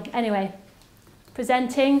skill. Anyway,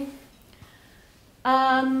 presenting.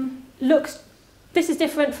 This is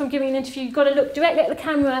different from giving an interview. You've got to look directly at the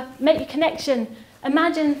camera, make a connection.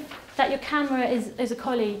 Imagine that your camera is a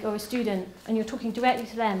colleague or a student and you're talking directly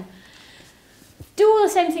to them. Do all the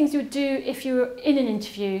same things you would do if you were in an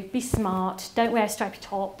interview. Be smart. Don't wear a stripy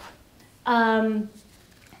top. Don't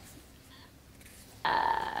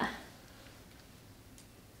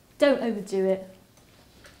overdo it.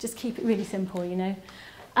 Just keep it really simple, you know.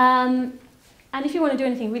 And if you want to do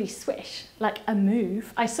anything really swish, like a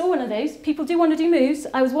move, I saw one of those. People do want to do moves.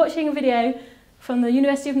 I was watching a video from the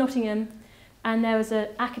University of Nottingham, and there was an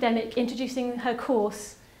academic introducing her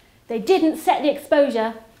course. They didn't set the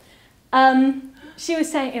exposure. She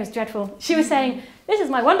was saying, it was dreadful. She was saying, this is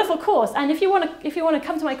my wonderful course, and if you want to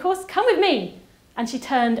come to my course, come with me. And she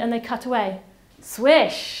turned and they cut away.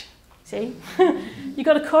 Swish. See? You've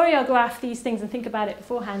got to choreograph these things and think about it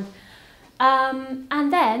beforehand.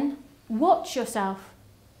 And then watch yourself.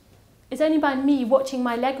 It's only by me watching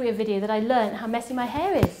my Legria video that I learned how messy my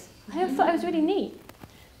hair is. I thought it was really neat.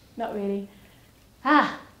 Not really.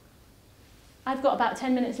 I've got about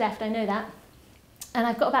 10 minutes left, I know that. And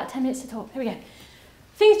I've got about 10 minutes to talk. Here we go.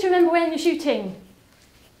 Things to remember when you're shooting.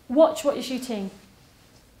 Watch what you're shooting.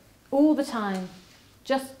 All the time.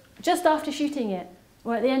 Just after shooting it,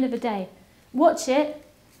 or at the end of the day. Watch it,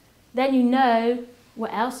 then you know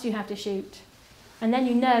what else you have to shoot. And then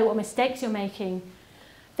you know what mistakes you're making.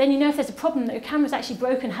 Then you know if there's a problem that your camera's actually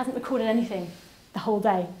broken, hasn't recorded anything the whole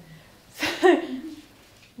day. So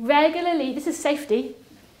regularly, this is safety,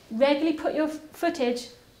 regularly put your footage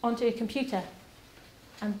onto your computer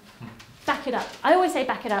and back it up. I always say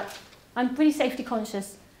back it up. I'm pretty safety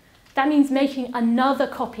conscious. That means making another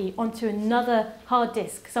copy onto another hard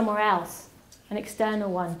disk somewhere else, an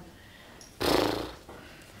external one.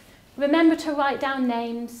 Remember to write down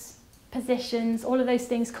names, positions, all of those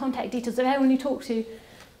things, contact details of everyone you talk to,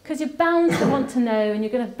 because you're bound to want to know and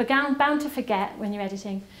you're going to be bound to forget when you're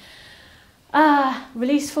editing.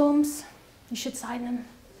 Release forms, you should sign them.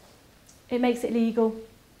 It makes it legal,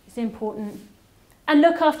 it's important. And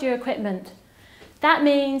look after your equipment. That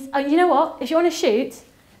means, you know what, if you want to shoot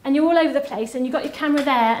and you're all over the place and you've got your camera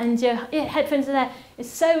there and your headphones are there, it's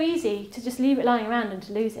so easy to just leave it lying around and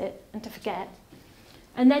to lose it and to forget.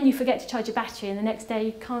 And then you forget to charge your battery and the next day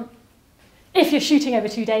you can't, if you're shooting over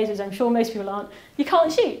 2 days, as I'm sure most people aren't, you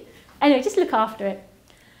can't shoot. Anyway, just look after it.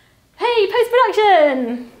 Hey,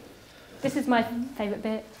 post-production! This is my favourite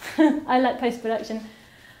bit. I like post-production.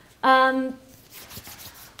 The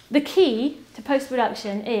key to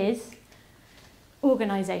post-production is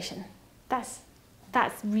organisation. That's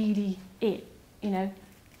really it, you know.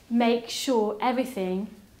 Make sure everything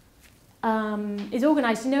is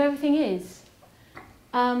organised. You know everything is.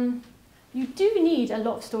 You do need a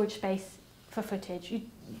lot of storage space for footage. You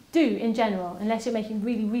do in general, unless you're making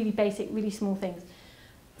really, really basic, really small things.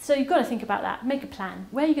 So you've got to think about that. Make a plan.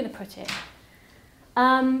 Where are you going to put it?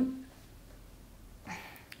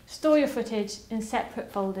 Store your footage in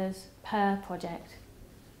separate folders per project.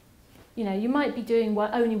 You know, you might be doing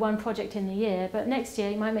only one project in the year, but next year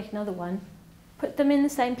you might make another one. Put them in the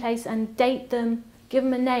same place and date them. Give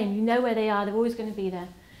them a name. You know where they are. They're always going to be there.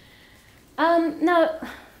 Now,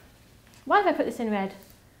 why have I put this in red?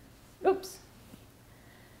 Oops.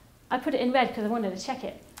 I put it in red because I wanted to check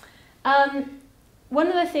it. One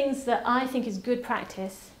of the things that I think is good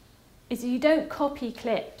practice is that you don't copy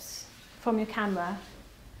clips from your camera.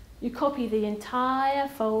 You copy the entire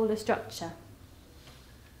folder structure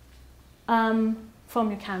from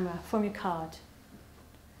your camera, from your card.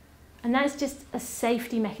 And that's just a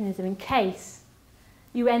safety mechanism in case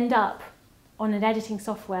you end up on an editing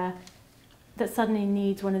software that suddenly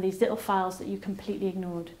needs one of these little files that you completely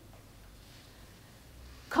ignored.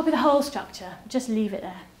 Copy the whole structure, just leave it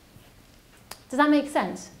there. Does that make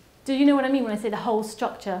sense? Do you know what I mean when I say the whole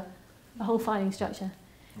structure, the whole filing structure?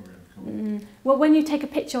 Well, when you take a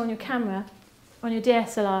picture on your camera, on your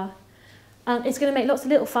DSLR, it's going to make lots of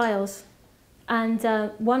little files, and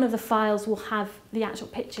one of the files will have the actual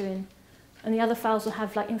picture in, and the other files will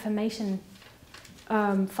have like information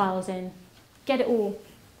files in. Get it all.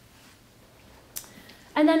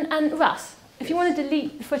 And then, Russ, if you want to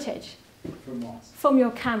delete the footage from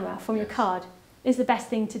your camera, from your card, is the best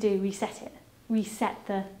thing to do, reset it.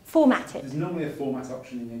 Format it. There's normally a format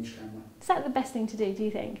option in each camera. Is that the best thing to do, do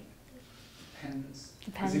you think? Depends.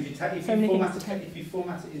 Depends. Because if you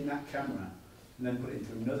format it in that camera and then put it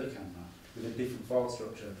into another camera with a different file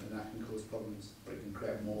structure, then that can cause problems, but it can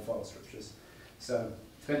create more file structures. So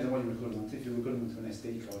it depends on what you're recording on. If you're recording onto an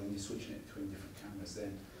SD card and you're switching it between different cameras,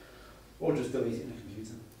 then, or just delete it in the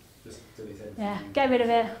computer. Just delete everything. Yeah, get rid of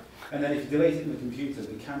it. And then if you delete it in the computer,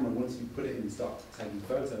 the camera, once you put it in and start taking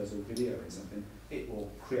photos or video or something, it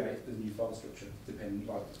will create the new file structure depending,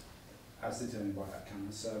 like, as determined by that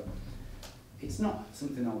camera. So it's not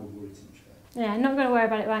something I would worry too much about. Yeah, I'm not going to worry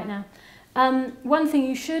about it right now. One thing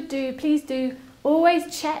you should do, please do,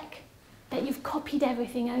 always check that you've copied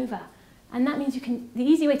everything over. And that means the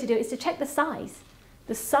easy way to do it is to check the size.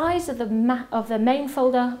 The size of the main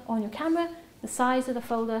folder on your camera, the size of the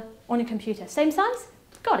folder on your computer. Same size?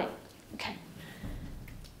 Got it. Okay.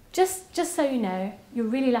 Just so you know, you're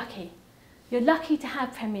really lucky. You're lucky to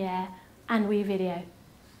have Premiere and WeVideo,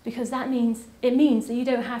 because it means that you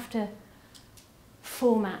don't have to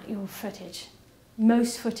format your footage.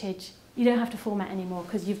 Most footage you don't have to format anymore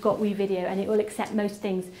because you've got WeVideo and it will accept most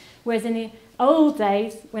things. Whereas in the old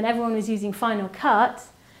days, when everyone was using Final Cut,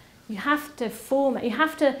 you have to format, you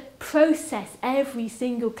have to process every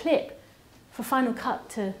single clip for Final Cut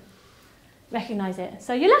to recognize it.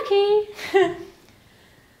 So you're lucky.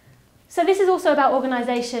 So this is also about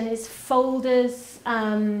organization, it's folders,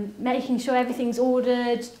 making sure everything's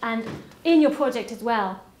ordered, and in your project as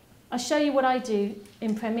well. I'll show you what I do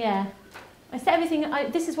in Premiere. I set everything,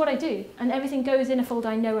 this is what I do, and everything goes in a folder,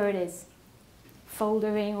 I know where it is.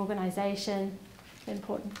 Foldering, organization,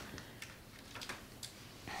 important.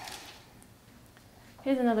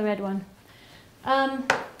 Here's another red one.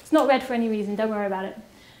 It's not red for any reason, don't worry about it.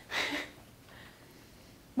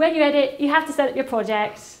 When you edit, you have to set up your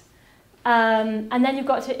project, and then you've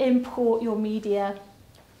got to import your media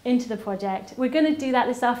into the project. We're going to do that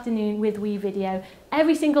this afternoon with WeVideo.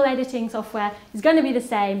 Every single editing software is going to be the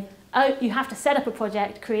same. You have to set up a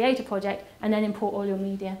project, create a project, and then import all your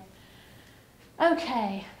media.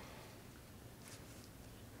 Okay.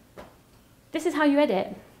 this is how you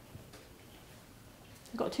edit.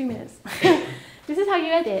 I've got 2 minutes. This is how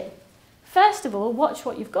you edit. First of all, watch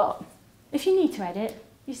what you've got. If you need to edit,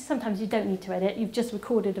 sometimes you don't need to edit. You've just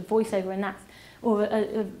recorded a voiceover and that's, or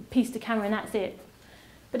a piece to camera and that's it.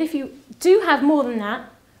 But if you do have more than that,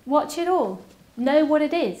 watch it all. Know what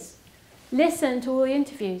it is. Listen to all the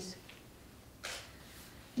interviews.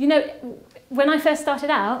 You know, when I first started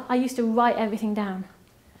out, I used to write everything down.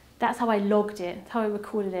 That's how I logged it, that's how I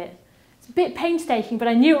recorded it. It's a bit painstaking, but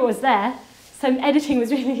I knew it was there, so editing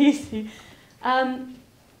was really easy.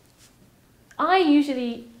 I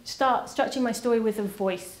usually start structuring my story with a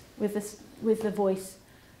voice, with the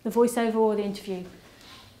voiceover or the interview.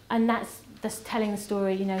 And that's telling the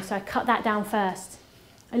story, you know, so I cut that down first.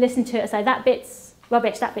 I listen to it and say, that bit's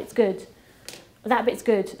rubbish, that bit's good, that bit's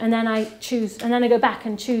good. And then I choose, and then I go back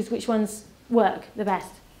and choose which ones work the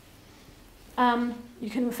best. You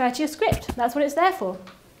can refer to your script, that's what it's there for.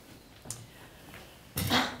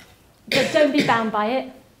 But don't be bound by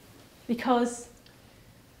it, because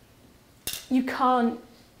you can't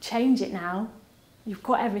change it now. You've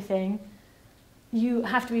got everything. You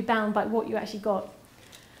have to be bound by what you actually got.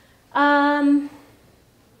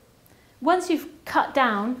 Once you've cut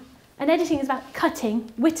down, and editing is about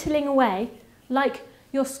cutting, whittling away, like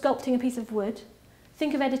you're sculpting a piece of wood.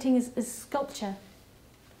 Think of editing as sculpture.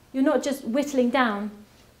 You're not just whittling down,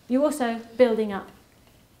 you're also building up.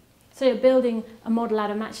 So you're building a model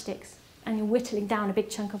out of matchsticks, and you're whittling down a big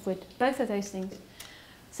chunk of wood. Both of those things.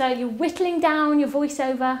 So you're whittling down your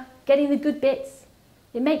voiceover, getting the good bits.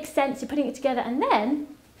 It makes sense, you're putting it together, and then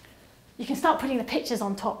you can start putting the pictures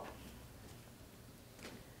on top.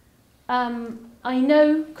 I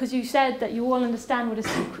know, because you said that you all understand what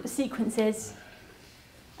a sequence is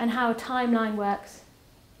and how a timeline works.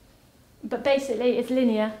 But basically, it's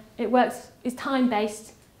linear. It works, it's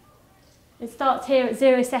time-based. It starts here at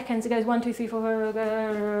 0 seconds. It goes 1, 2, 3,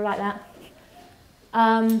 4, like that.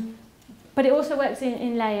 But it also works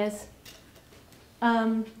in layers.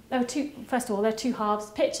 First of all, there are 2 halves,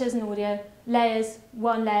 pictures and audio. Layers,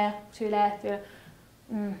 1 layer, 2 layer,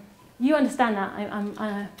 3. You understand that,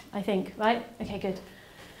 I think, right? Okay, good.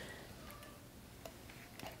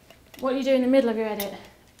 What you do in the middle of your edit?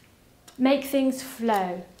 Make things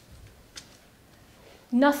flow.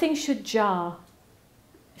 Nothing should jar.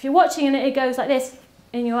 If you're watching and it goes like this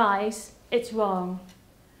in your eyes, it's wrong.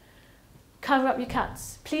 Cover up your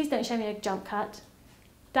cuts. Please don't show me a jump cut.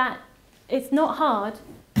 It's not hard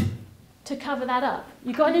to cover that up.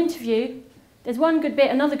 You've got an interview, there's one good bit,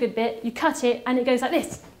 another good bit, you cut it and it goes like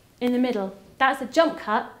this in the middle. That's a jump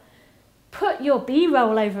cut. Put your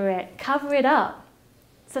B-roll over it, cover it up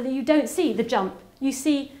so that you don't see the jump. You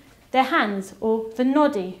see their hands or the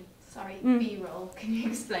noddy. Sorry, B-roll. Can you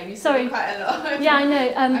explain? You Sorry. said quite a lot. Yeah,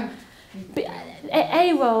 I know.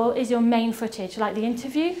 A-roll is your main footage, like the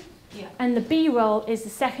interview. Yeah. And the B-roll is the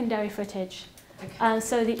secondary footage. Okay.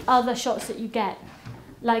 So the other shots that you get.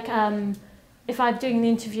 Like if I'm doing the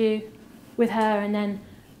interview with her and then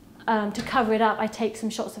to cover it up, I take some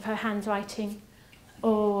shots of her handwriting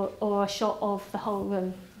or a shot of the whole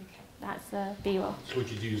room. Okay. That's the B-roll. So would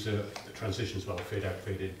you use a transition as well, fade out,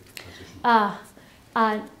 fade in transition?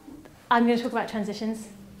 I'm going to talk about transitions.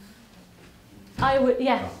 I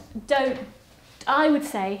would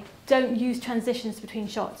say don't use transitions between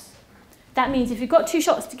shots. That means if you've got 2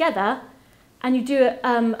 shots together and you do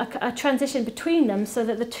a transition between them so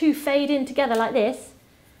that the 2 fade in together like this,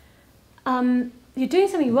 you're doing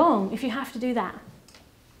something wrong if you have to do that.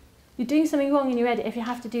 You're doing something wrong in your edit if you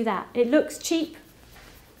have to do that. It looks cheap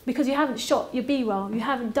because you haven't shot your B-roll. You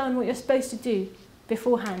haven't done what you're supposed to do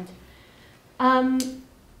beforehand.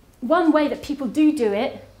 One way that people do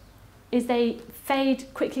it is they fade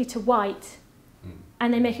quickly to white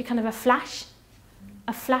and they make a kind of a flash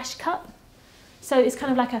cut. So it's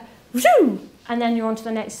kind of like a whoo, and then you're on to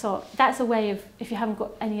the next shot. That's a way of, if you haven't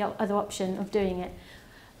got any other option of doing it.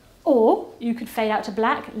 Or you could fade out to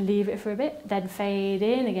black, leave it for a bit, then fade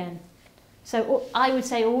in again. So I would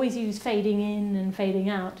say always use fading in and fading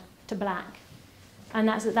out to black. And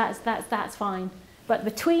that's fine. But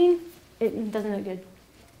between, it doesn't look good.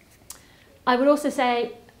 I would also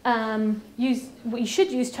say you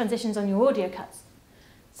should use transitions on your audio cuts.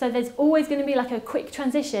 So there's always going to be like a quick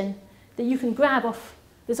transition that you can grab off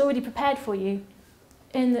that's already prepared for you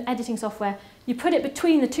in the editing software. You put it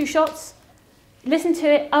between the 2 shots, listen to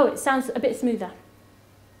it, oh, it sounds a bit smoother.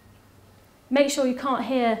 Make sure you can't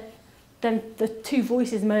hear the 2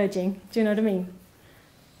 voices merging, do you know what I mean?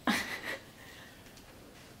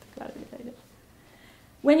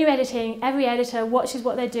 When you're editing, every editor watches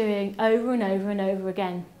what they're doing over and over and over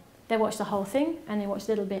again. They watch the whole thing and they watch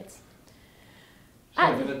little bits.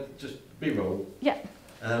 Sorry, just B-roll. Yeah.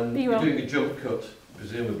 You're B-roll. doing a jump cut,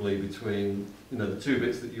 presumably, between the 2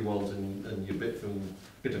 bits that you want and your bit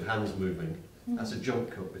of hands moving. That's a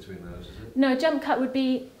jump cut between those, is it? No, a jump cut would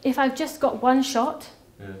be if I've just got one shot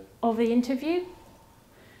of the interview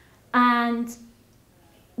and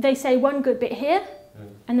they say one good bit here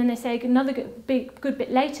and then they say another good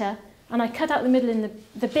bit later and I cut out the middle in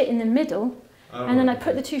the bit in the middle and then I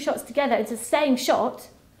put the 2 shots together. It's the same shot,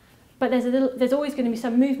 but there's always going to be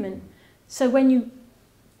some movement. So when you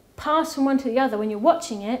pass from one to the other, when you're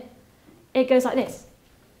watching it, it goes like this.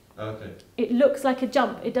 Okay. It looks like a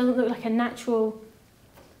jump. It doesn't look like a natural...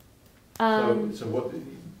 So what, do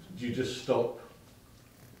you just stop,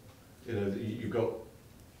 you've got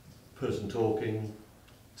person talking,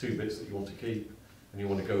 2 bits that you want to keep, and you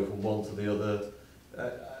want to go from one to the other.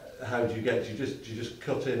 How do you just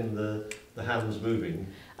cut in the hands moving?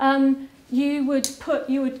 You would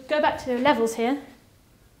go back to the levels here.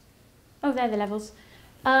 Oh, they're the levels.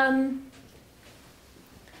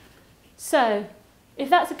 So, if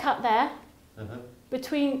that's a cut there,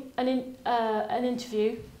 between an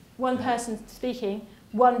interview, one person speaking,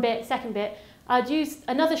 one bit, second bit, I'd use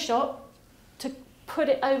another shot to put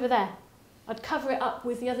it over there. I'd cover it up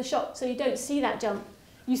with the other shot so you don't see that jump.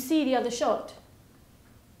 You see the other shot.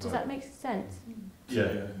 Does that make sense?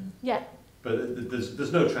 Yeah. Yeah. But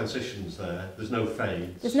there's no transitions there. There's no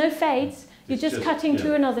fades. There's no fades. You're just cutting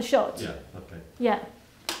to another shot. Yeah. Okay. Yeah.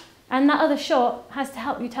 And that other shot has to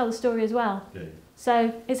help you tell the story as well. Yeah.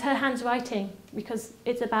 So it's her hands writing because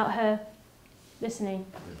it's about her listening.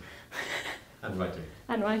 Yeah. And writing.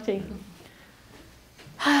 And writing.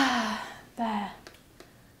 There.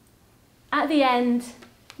 At the end,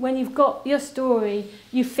 when you've got your story,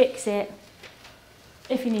 you fix it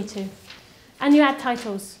if you need to. And you add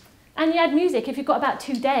titles. And you add music if you've got about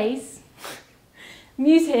 2 days.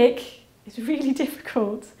 Music is really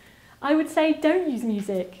difficult. I would say don't use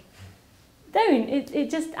music. Don't. It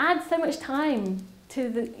just adds so much time to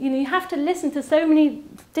the... you have to listen to so many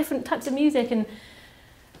different types of music, and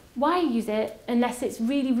why use it unless it's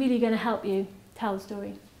really, really going to help you tell the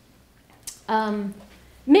story?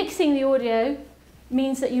 Mixing the audio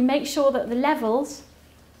means that you make sure that the levels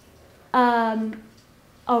are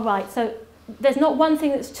right. So there's not one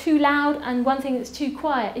thing that's too loud and one thing that's too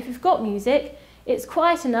quiet. If you've got music, it's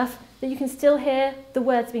quiet enough that you can still hear the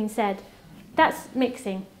words being said. That's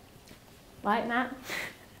mixing. Right, Matt?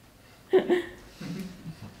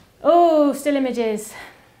 Oh, still images.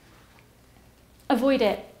 Avoid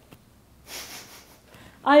it.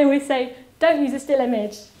 I always say, don't use a still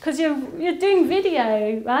image, because you're doing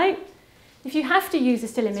video, right? If you have to use a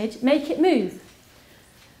still image, make it move.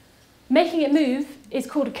 Making it move is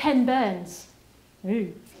called a Ken Burns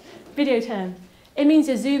video term. It means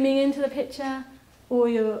you're zooming into the picture or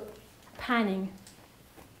you're panning.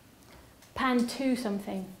 Pan to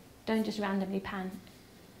something. Don't just randomly pan.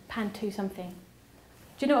 Pan to something.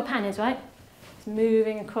 Do you know what a pan is, right? It's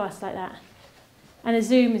moving across like that. And a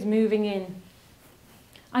zoom is moving in.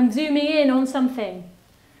 I'm zooming in on something.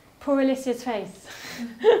 Poor Alicia's face.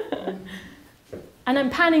 And I'm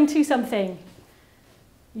panning to something.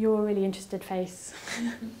 Your really interested face.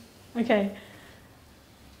 Okay.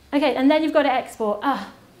 Okay, and then you've got to export.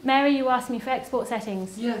 Mary, you asked me for export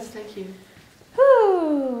settings. Yes, thank you.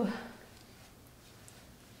 Whew.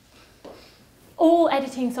 All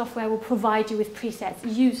editing software will provide you with presets.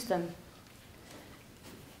 Use them.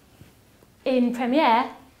 In Premiere,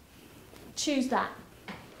 choose that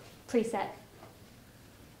preset.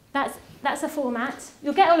 That's a format.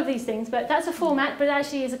 You'll get all of these things, but that's a format, but it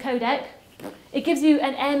actually is a codec. It gives you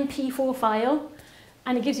an MP4 file,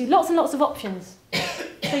 and it gives you lots and lots of options.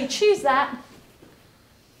 So you choose that,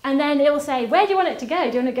 and then it will say, where do you want it to go?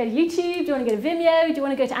 Do you want to go to YouTube? Do you want to go to Vimeo? Do you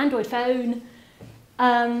want to go to Android phone?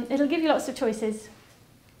 It'll give you lots of choices.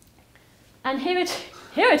 And here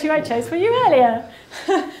are 2 I chose for you earlier.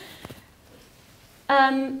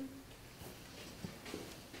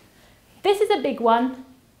 This is a big one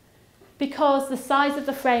because the size of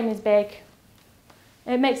the frame is big.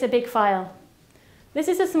 It makes a big file. This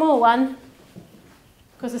is a small one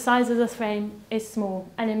because the size of the frame is small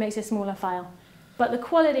and it makes a smaller file. But the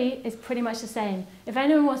quality is pretty much the same. If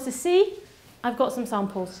anyone wants to see, I've got some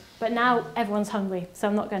samples, but now everyone's hungry, so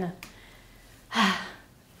I'm not going to.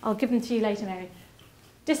 I'll give them to you later, Mary.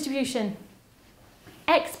 Distribution.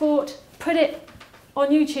 Export, put it on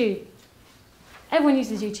YouTube. Everyone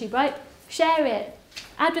uses YouTube, right? Share it,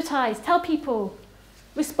 advertise, tell people,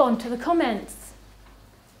 respond to the comments.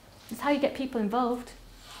 It's how you get people involved,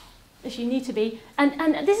 if you need to be.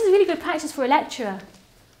 And this is really good practice for a lecturer.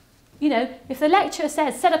 You know, if the lecturer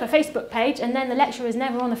says, set up a Facebook page, and then the lecturer is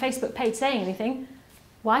never on the Facebook page saying anything,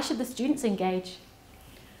 Why should the students engage?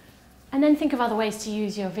 And then think of other ways to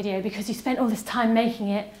use your video because you spent all this time making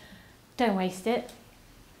it. Don't waste it.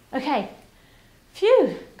 Okay.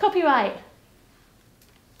 Phew, copyright.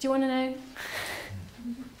 Do you want to know?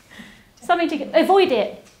 Something to avoid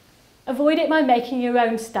it. Avoid it by making your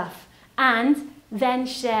own stuff and then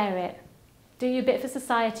share it. Do your bit for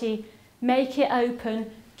society, make it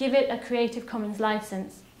open, give it a Creative Commons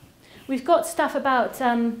license. We've got stuff about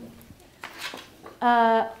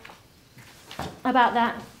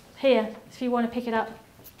that here, if you want to pick it up.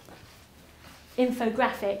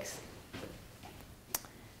 Infographics.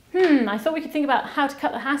 I thought we could think about how to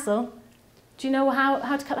cut the hassle. Do you know how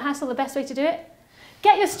to cut the hassle, the best way to do it?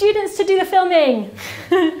 Get your students to do the filming.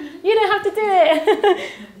 You don't have to do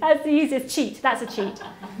it. That's the easiest cheat. That's a cheat.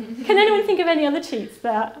 Can anyone think of any other cheats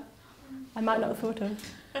that I might not have thought of?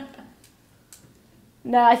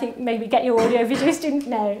 No, I think maybe get your audio video student.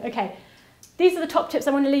 No, okay. These are the top tips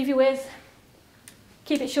I want to leave you with.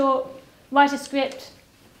 Keep it short. Write a script.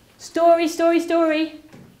 Story, story, story.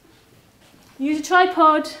 Use a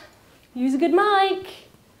tripod. Use a good mic.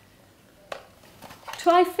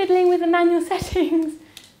 Try fiddling with the manual settings.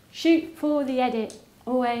 Shoot for the edit,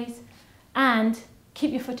 always. And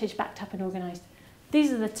keep your footage backed up and organised.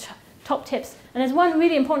 These are the top tips. And there's one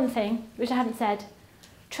really important thing, which I haven't said.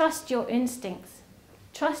 Trust your instincts.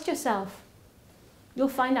 Trust yourself. You'll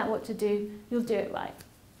find out what to do. You'll do it right.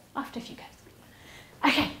 After a few goes.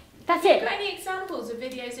 Okay, that's it. Have you got any examples of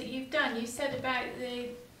videos that you've done? You said about the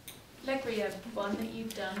Legria one that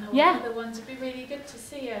you've done. Or Yeah. other ones would be really good to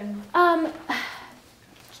see.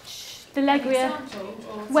 The Legria.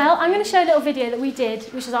 Well, I'm going to show a little video that we did,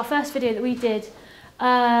 which is our first video that we did.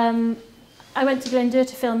 I went to Glendur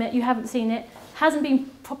to film it. You haven't seen it. Hasn't been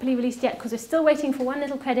properly released yet because we're still waiting for one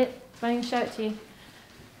little credit. So I'm going to show it to you,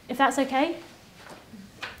 if that's okay.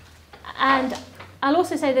 And I'll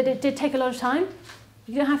also say that it did take a lot of time.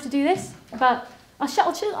 You don't have to do this, but I'll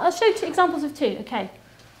show 2 examples of 2. Okay.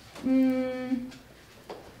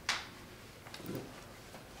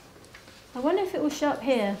 I wonder if it will show up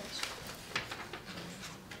here.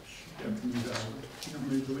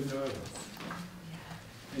 Move the window over.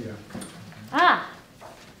 There you go. Ah,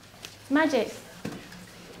 magic.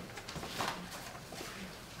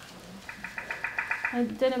 I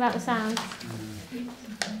don't know about the sound.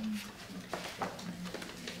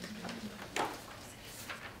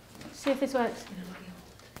 See if this works.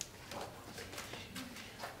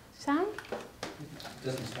 Sound? It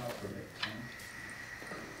doesn't start for a bit.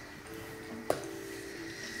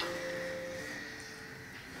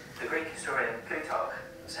 The Greek historian Plutarch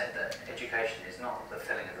said that education is not the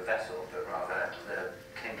filling of a vessel, but rather the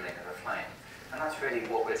kindling of a flame. And that's really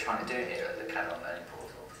what we're trying to do here at the Cadon Learning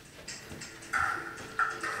Portal.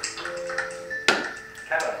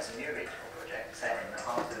 Cadon is a new regional project set in the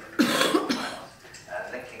heart of Wales,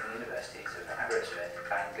 linking the universities of Aberystwyth,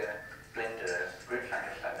 Bangor, Glyndŵr, Grŵp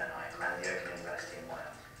Llangollen and the Open University in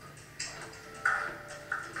Wales.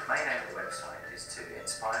 The main aim of the website is to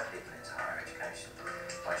inspire people into higher education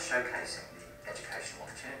by showcasing the educational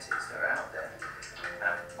opportunities that are out there.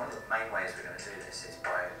 One of the main ways we're going to do this is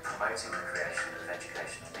by promoting the creation of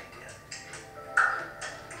educational media.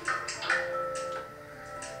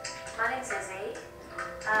 My name's Lizi,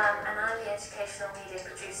 and I'm the educational media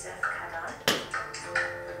producer for Cadon.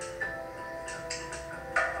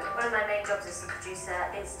 One of my main jobs as a producer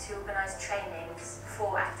is to organise trainings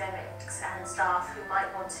for academics and staff who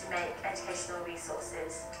might want to make educational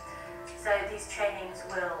resources. So these trainings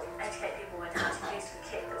will educate people on how to use the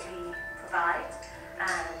kit that we provide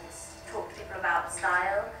and talk to people about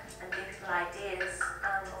style and give people ideas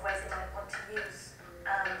of ways they might want to use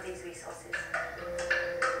these resources.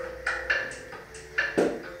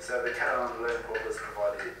 So the Cadon Learning Portal has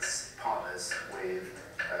provided its partners with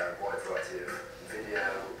a wide variety of video,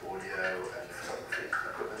 audio and photography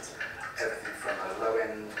equipment. Everything from a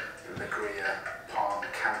low-end Legria Palm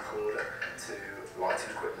camcorder to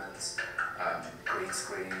lighting equipment, green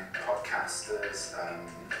screen, podcasters.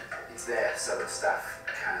 It's there so that staff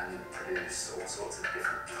can produce all sorts of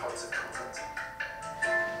different types of content.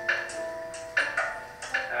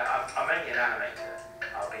 I'm only an animator.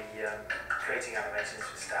 I'll be creating animations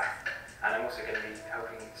for staff, and I'm also going to be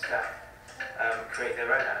helping staff create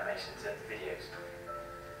their own animations and videos.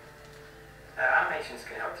 Animations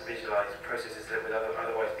can help to visualise processes that would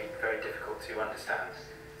otherwise be very difficult to understand,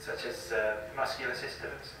 such as muscular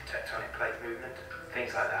systems, tectonic plate movement,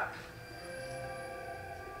 things like that.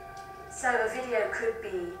 So a video could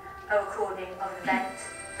be a recording of an event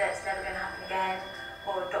that's never going to happen again,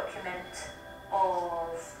 or a document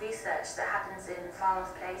of research that happens in far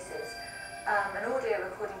off places. An audio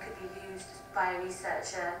recording could be used by a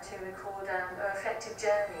researcher to record a reflective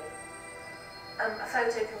journey. A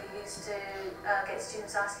photo can be used to get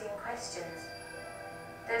students asking questions.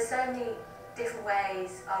 There's so many different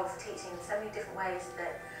ways of teaching, so many different ways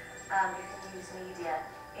that you can use media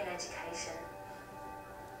in education.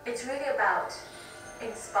 It's really about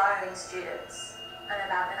inspiring students and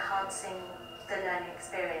about enhancing the learning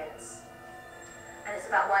experience. And it's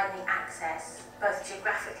about widening access, both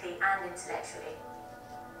geographically and intellectually.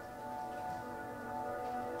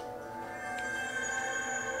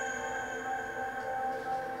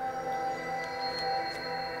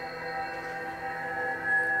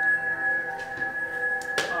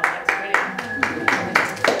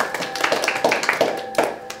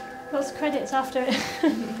 Lots of credits after it.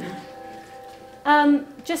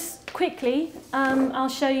 Just quickly, I'll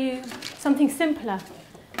show you something simpler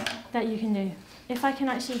that you can do. If I can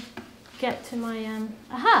actually get to my,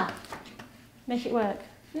 aha! Make it work.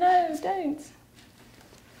 No, don't.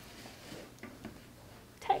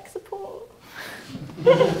 Tech support.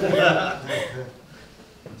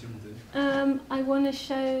 I want to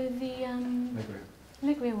show the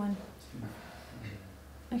Legria one.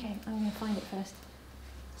 Okay, I'm going to find it first.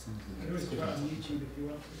 You can always put it on YouTube if you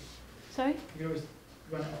want to. Sorry? You can always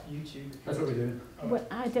run it off YouTube. That's what we're doing. Well,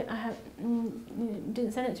 I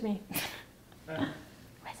didn't send it to me.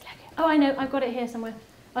 Where's Legria? Oh, I know. I've got it here somewhere.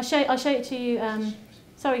 I'll show it to you.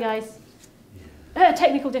 Sorry, guys.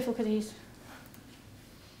 Technical difficulties.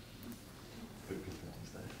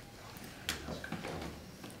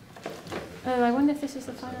 Oh, I wonder if this is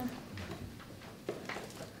the final.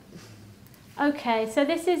 Okay, so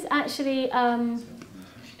this is actually,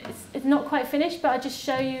 it's not quite finished, but I'll just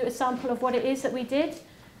show you a sample of what it is that we did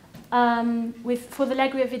for the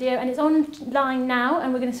Legria video, and it's online now,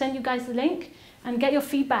 and we're going to send you guys the link and get your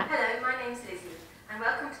feedback. Hello, my name's Lizi, and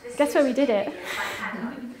welcome to this Guess where we did it?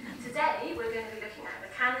 Today we're going to be looking at the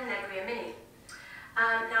Canon Legria Mini.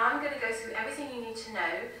 Now I'm going to go through everything you need to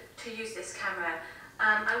know to use this camera.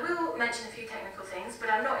 I will mention a few technical things, but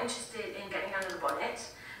I'm not interested in getting under the bonnet.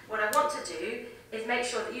 What I want to do is make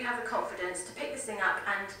sure that you have the confidence to pick this thing up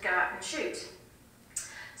and go out and shoot.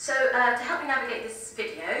 So to help me navigate this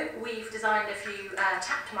video, we've designed a few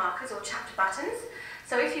chapter markers or chapter buttons.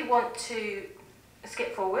 So if you want to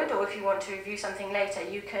skip forward or if you want to review something later,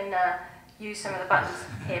 you can use some of the buttons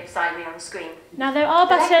here beside me on the screen. Now there are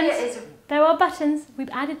buttons. There are buttons. We've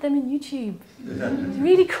added them in YouTube. It's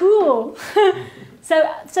really cool.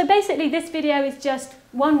 So basically this video is just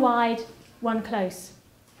one wide, one close.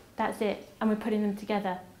 That's it. And we're putting them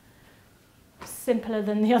together. Simpler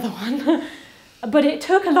than the other one. But it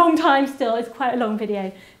took a long time still. It's quite a long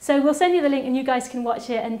video. So we'll send you the link and you guys can watch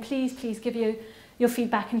it. And please give your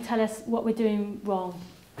feedback and tell us what we're doing wrong.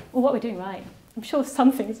 Or what we're doing right. I'm sure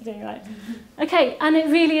some things we're doing right. Okay, and it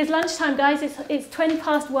really is lunchtime, guys. It's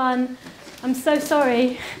 1:20. I'm so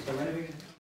sorry.